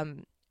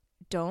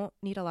don't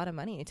need a lot of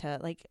money to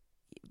like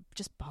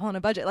just ball on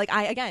a budget. Like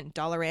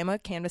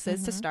Dollarama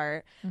canvases to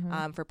start,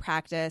 for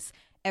practice,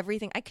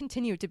 everything. I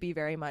continue to be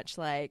very much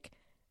like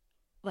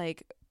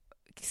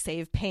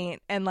save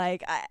paint and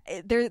like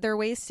there are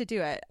ways to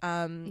do it.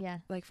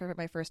 Like for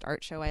my first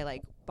art show, I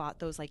like bought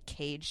those like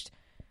caged,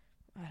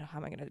 I don't know how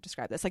am I going to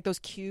describe this, like those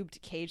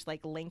cubed caged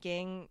like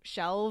linking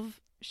shelf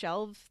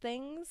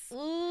things.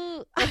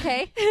 Ooh,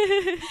 okay.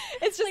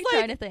 It's just like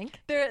trying to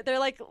think. They're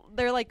like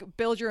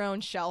build your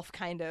own shelf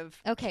kind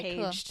of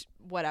caged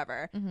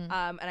whatever. And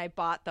I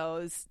bought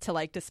those to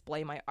like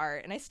display my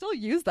art, and I still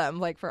use them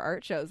like for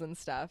art shows and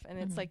stuff. And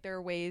it's like there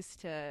are ways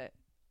to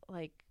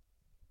like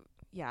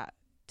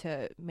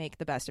to make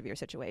the best of your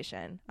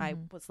situation. I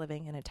was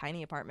living in a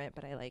tiny apartment,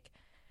 but I like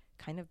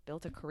kind of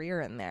built a career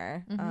in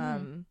there.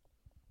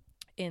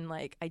 In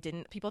like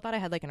people thought I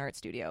had like an art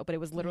studio, but it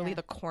was literally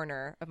the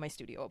corner of my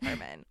studio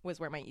apartment was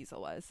where my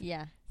easel was.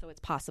 Yeah. So it's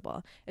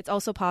possible. It's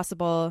also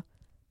possible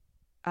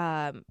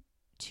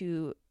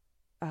to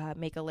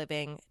make a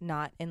living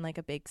not in like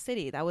a big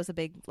city. That was a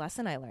big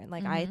lesson I learned.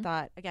 Like I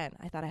thought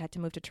I had to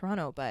move to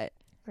Toronto, but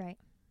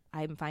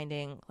I'm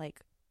finding like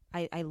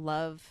I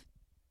love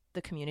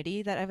the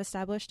community that I've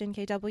established in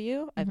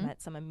KW. I've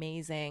met some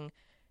amazing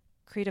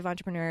creative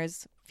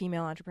entrepreneurs,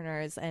 female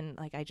entrepreneurs, and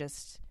like I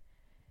just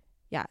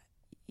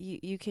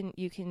you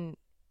can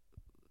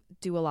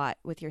do a lot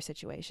with your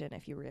situation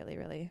if you really,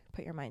 really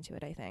put your mind to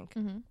it, I think.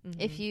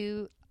 If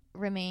you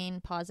remain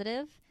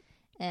positive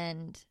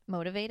and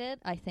motivated,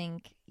 I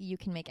think you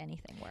can make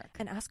anything work.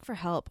 And ask for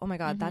help. Oh my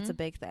God, that's a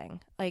big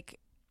thing.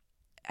 Like,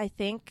 I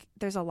think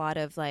there's a lot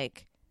of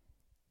like,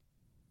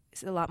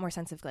 a lot more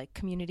sense of like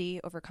community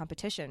over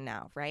competition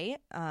now, right?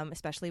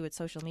 Especially with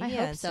social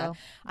media. I hope so.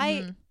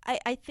 I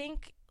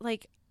think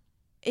like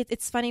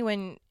it's funny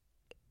when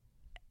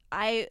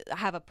I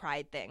have a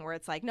pride thing where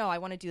it's like, no, I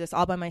want to do this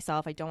all by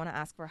myself. I don't want to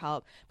ask for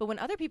help. But when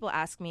other people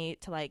ask me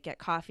to like get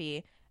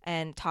coffee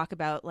and talk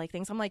about like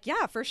things, I'm like,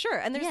 yeah, for sure.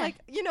 And there's like,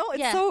 you know,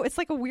 it's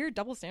like a weird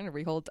double standard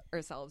we hold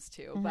ourselves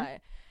to.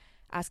 But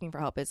asking for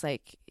help is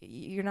like,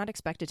 you're not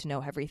expected to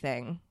know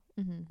everything,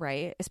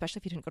 right? Especially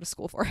if you didn't go to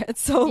school for it.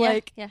 So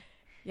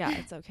Yeah,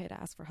 it's okay to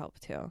ask for help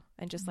too,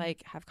 and just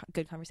like have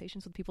good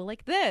conversations with people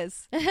like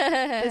this.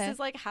 This is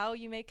like how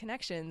you make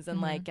connections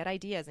and like get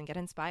ideas and get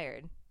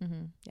inspired.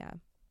 Yeah,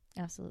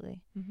 Absolutely.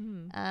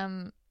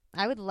 mm-hmm.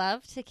 I would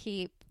love to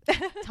keep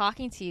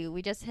talking to you.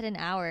 We just hit an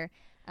hour.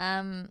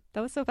 That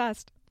was so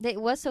fast. It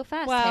was so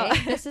fast. Wow.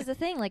 Hey? This is the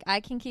thing. Like, I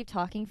can keep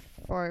talking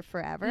for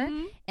forever.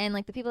 And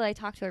like the people that I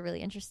talk to are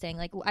really interesting.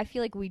 Like, I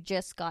feel like we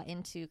just got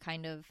into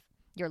kind of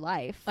your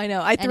life. I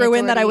know. I And threw it's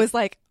in that I already- was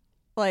like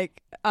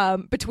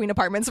between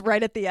apartments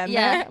right at the end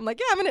Yeah. there. I'm like,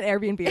 yeah, I'm in an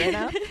Airbnb right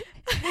now.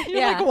 You're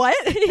Yeah. like,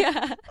 what?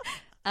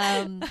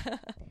 Yeah.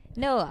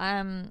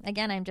 No,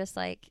 again, I'm just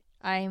like,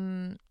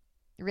 I'm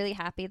really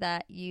happy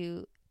that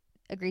you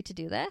agreed to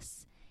do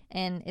this.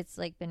 And it's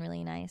like been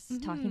really nice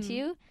talking to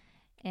you.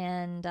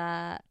 And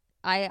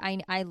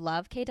I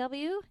love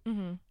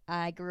KW.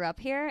 I grew up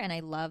here and I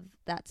love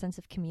that sense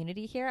of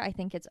community here. I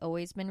think it's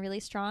always been really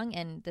strong,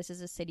 and this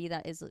is a city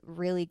that is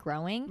really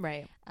growing.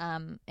 Right.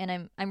 And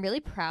I'm really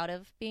proud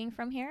of being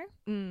from here.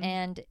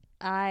 And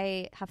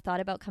I have thought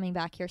about coming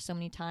back here so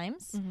many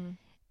times.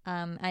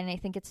 And I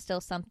think it's still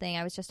something,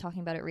 I was just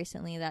talking about it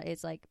recently, that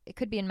is like, it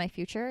could be in my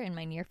future, in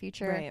my near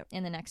future, Right.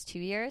 in the next 2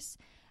 years.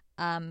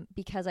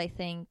 Because I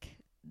think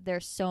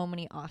there's so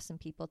many awesome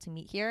people to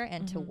meet here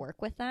and to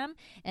work with them.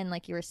 And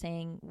like you were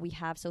saying, we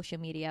have social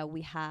media,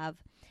 we have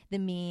the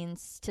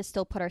means to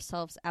still put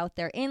ourselves out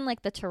there in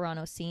like the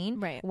Toronto scene,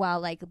 Right. while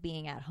like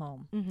being at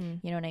home.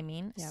 You know what I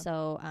mean? Yeah.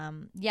 So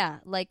yeah,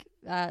 like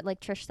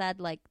Trish said,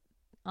 like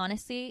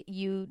honestly,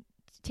 you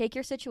take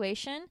your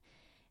situation,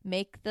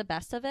 make the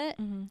best of it,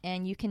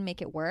 and you can make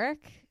it work.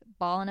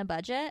 Ball on a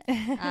budget.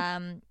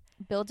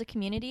 Build a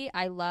community.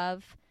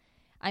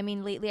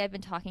 Lately I've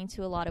been talking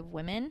to a lot of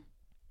women,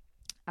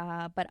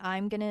 but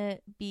I'm gonna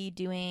be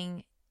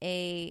doing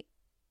a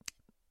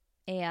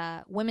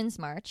women's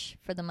march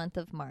for the month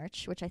of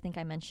March, which I think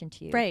I mentioned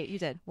to you. Right, you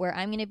did. Where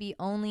I'm going to be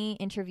only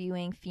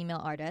interviewing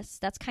female artists.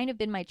 That's kind of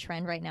been my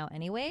trend right now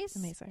anyways.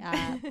 Amazing.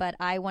 But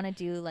I want to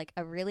do like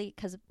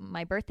because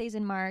my birthday's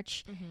in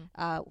March.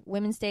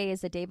 Women's Day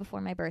is the day before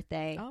my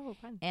birthday. Oh,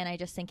 fun. And I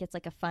just think it's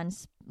like a fun,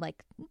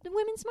 like the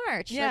Women's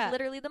March. Yeah. Like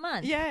literally the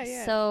month. Yeah,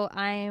 yeah. So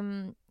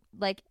I'm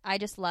like, I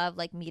just love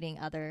like meeting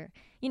other,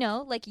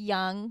 like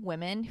young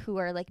women who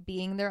are like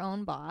being their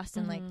own boss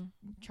and like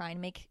trying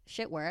to make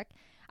shit work.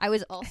 I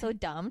was also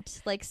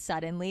dumped like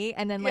suddenly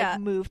and then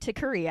like moved to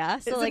Korea.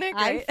 So Isn't like it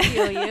I great?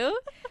 feel you.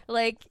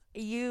 Like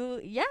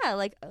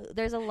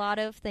there's a lot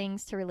of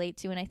things to relate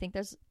to, and I think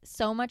there's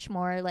so much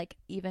more like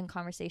even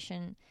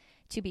conversation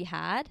to be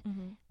had.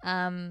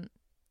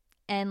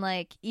 And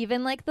like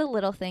even like the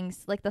little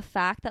things, like the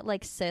fact that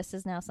like sis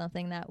is now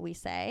something that we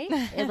say,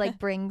 it like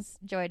brings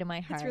joy to my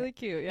heart. It's really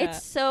cute. Yeah.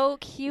 It's so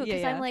cute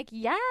because Yeah, yeah. I'm like,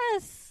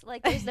 yes,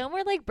 like there's no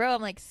more like bro.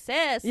 I'm like,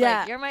 sis, Yeah.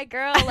 like you're my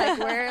girl. Like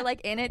we're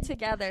like in it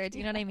together. Do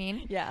you know what I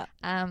mean? Yeah.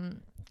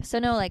 So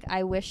no, like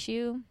I wish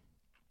you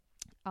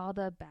all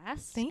the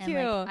best. Thank and, you.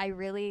 Like, I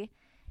really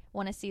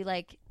want to see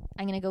like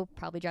I'm gonna go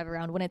probably drive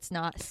around when it's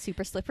not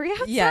super slippery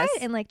outside Yes.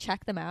 and like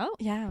check them out.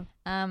 Yeah.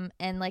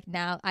 And like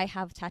now I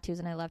have tattoos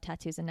and I love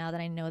tattoos, and now that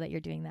I know that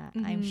you're doing that,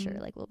 I'm sure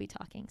like we'll be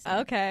talking soon.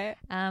 Okay.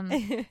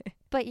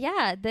 But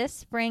yeah,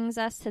 this brings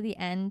us to the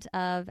end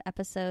of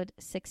episode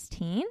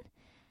 16.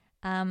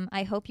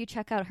 I hope you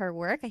check out her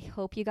work. I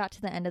hope you got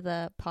to the end of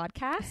the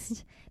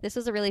podcast. This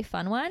was a really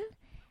fun one.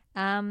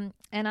 And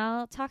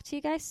I'll talk to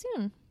you guys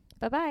soon.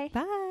 Bye-bye.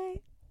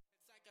 Bye.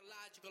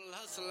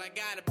 Hustle, I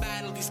gotta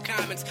battle these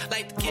comments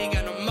like the kid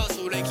got no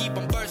muscle. They keep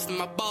on bursting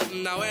my bubble.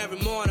 Now every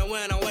morning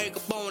when I wake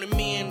up, only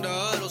me in the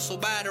huddle. So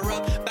batter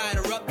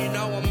up, you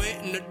know I'm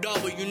hitting the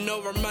double. You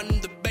know I'm running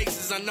the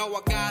bases. I know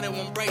I gotta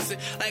embrace it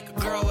like a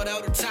girl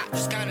without a top,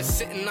 just kinda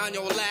sitting on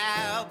your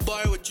lap.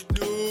 Boy, what you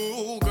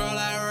do, girl?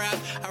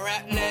 I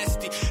rap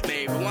nasty.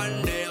 Maybe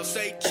one day I'll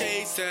say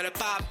chase to the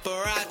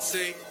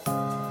paparazzi.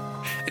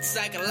 It's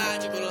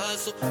psychological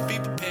hustle. Be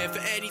prepared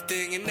for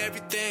anything and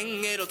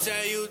everything. It'll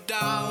tear you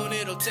down.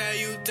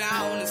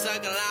 It's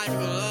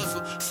psychological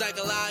hustle.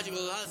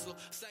 Psychological hustle.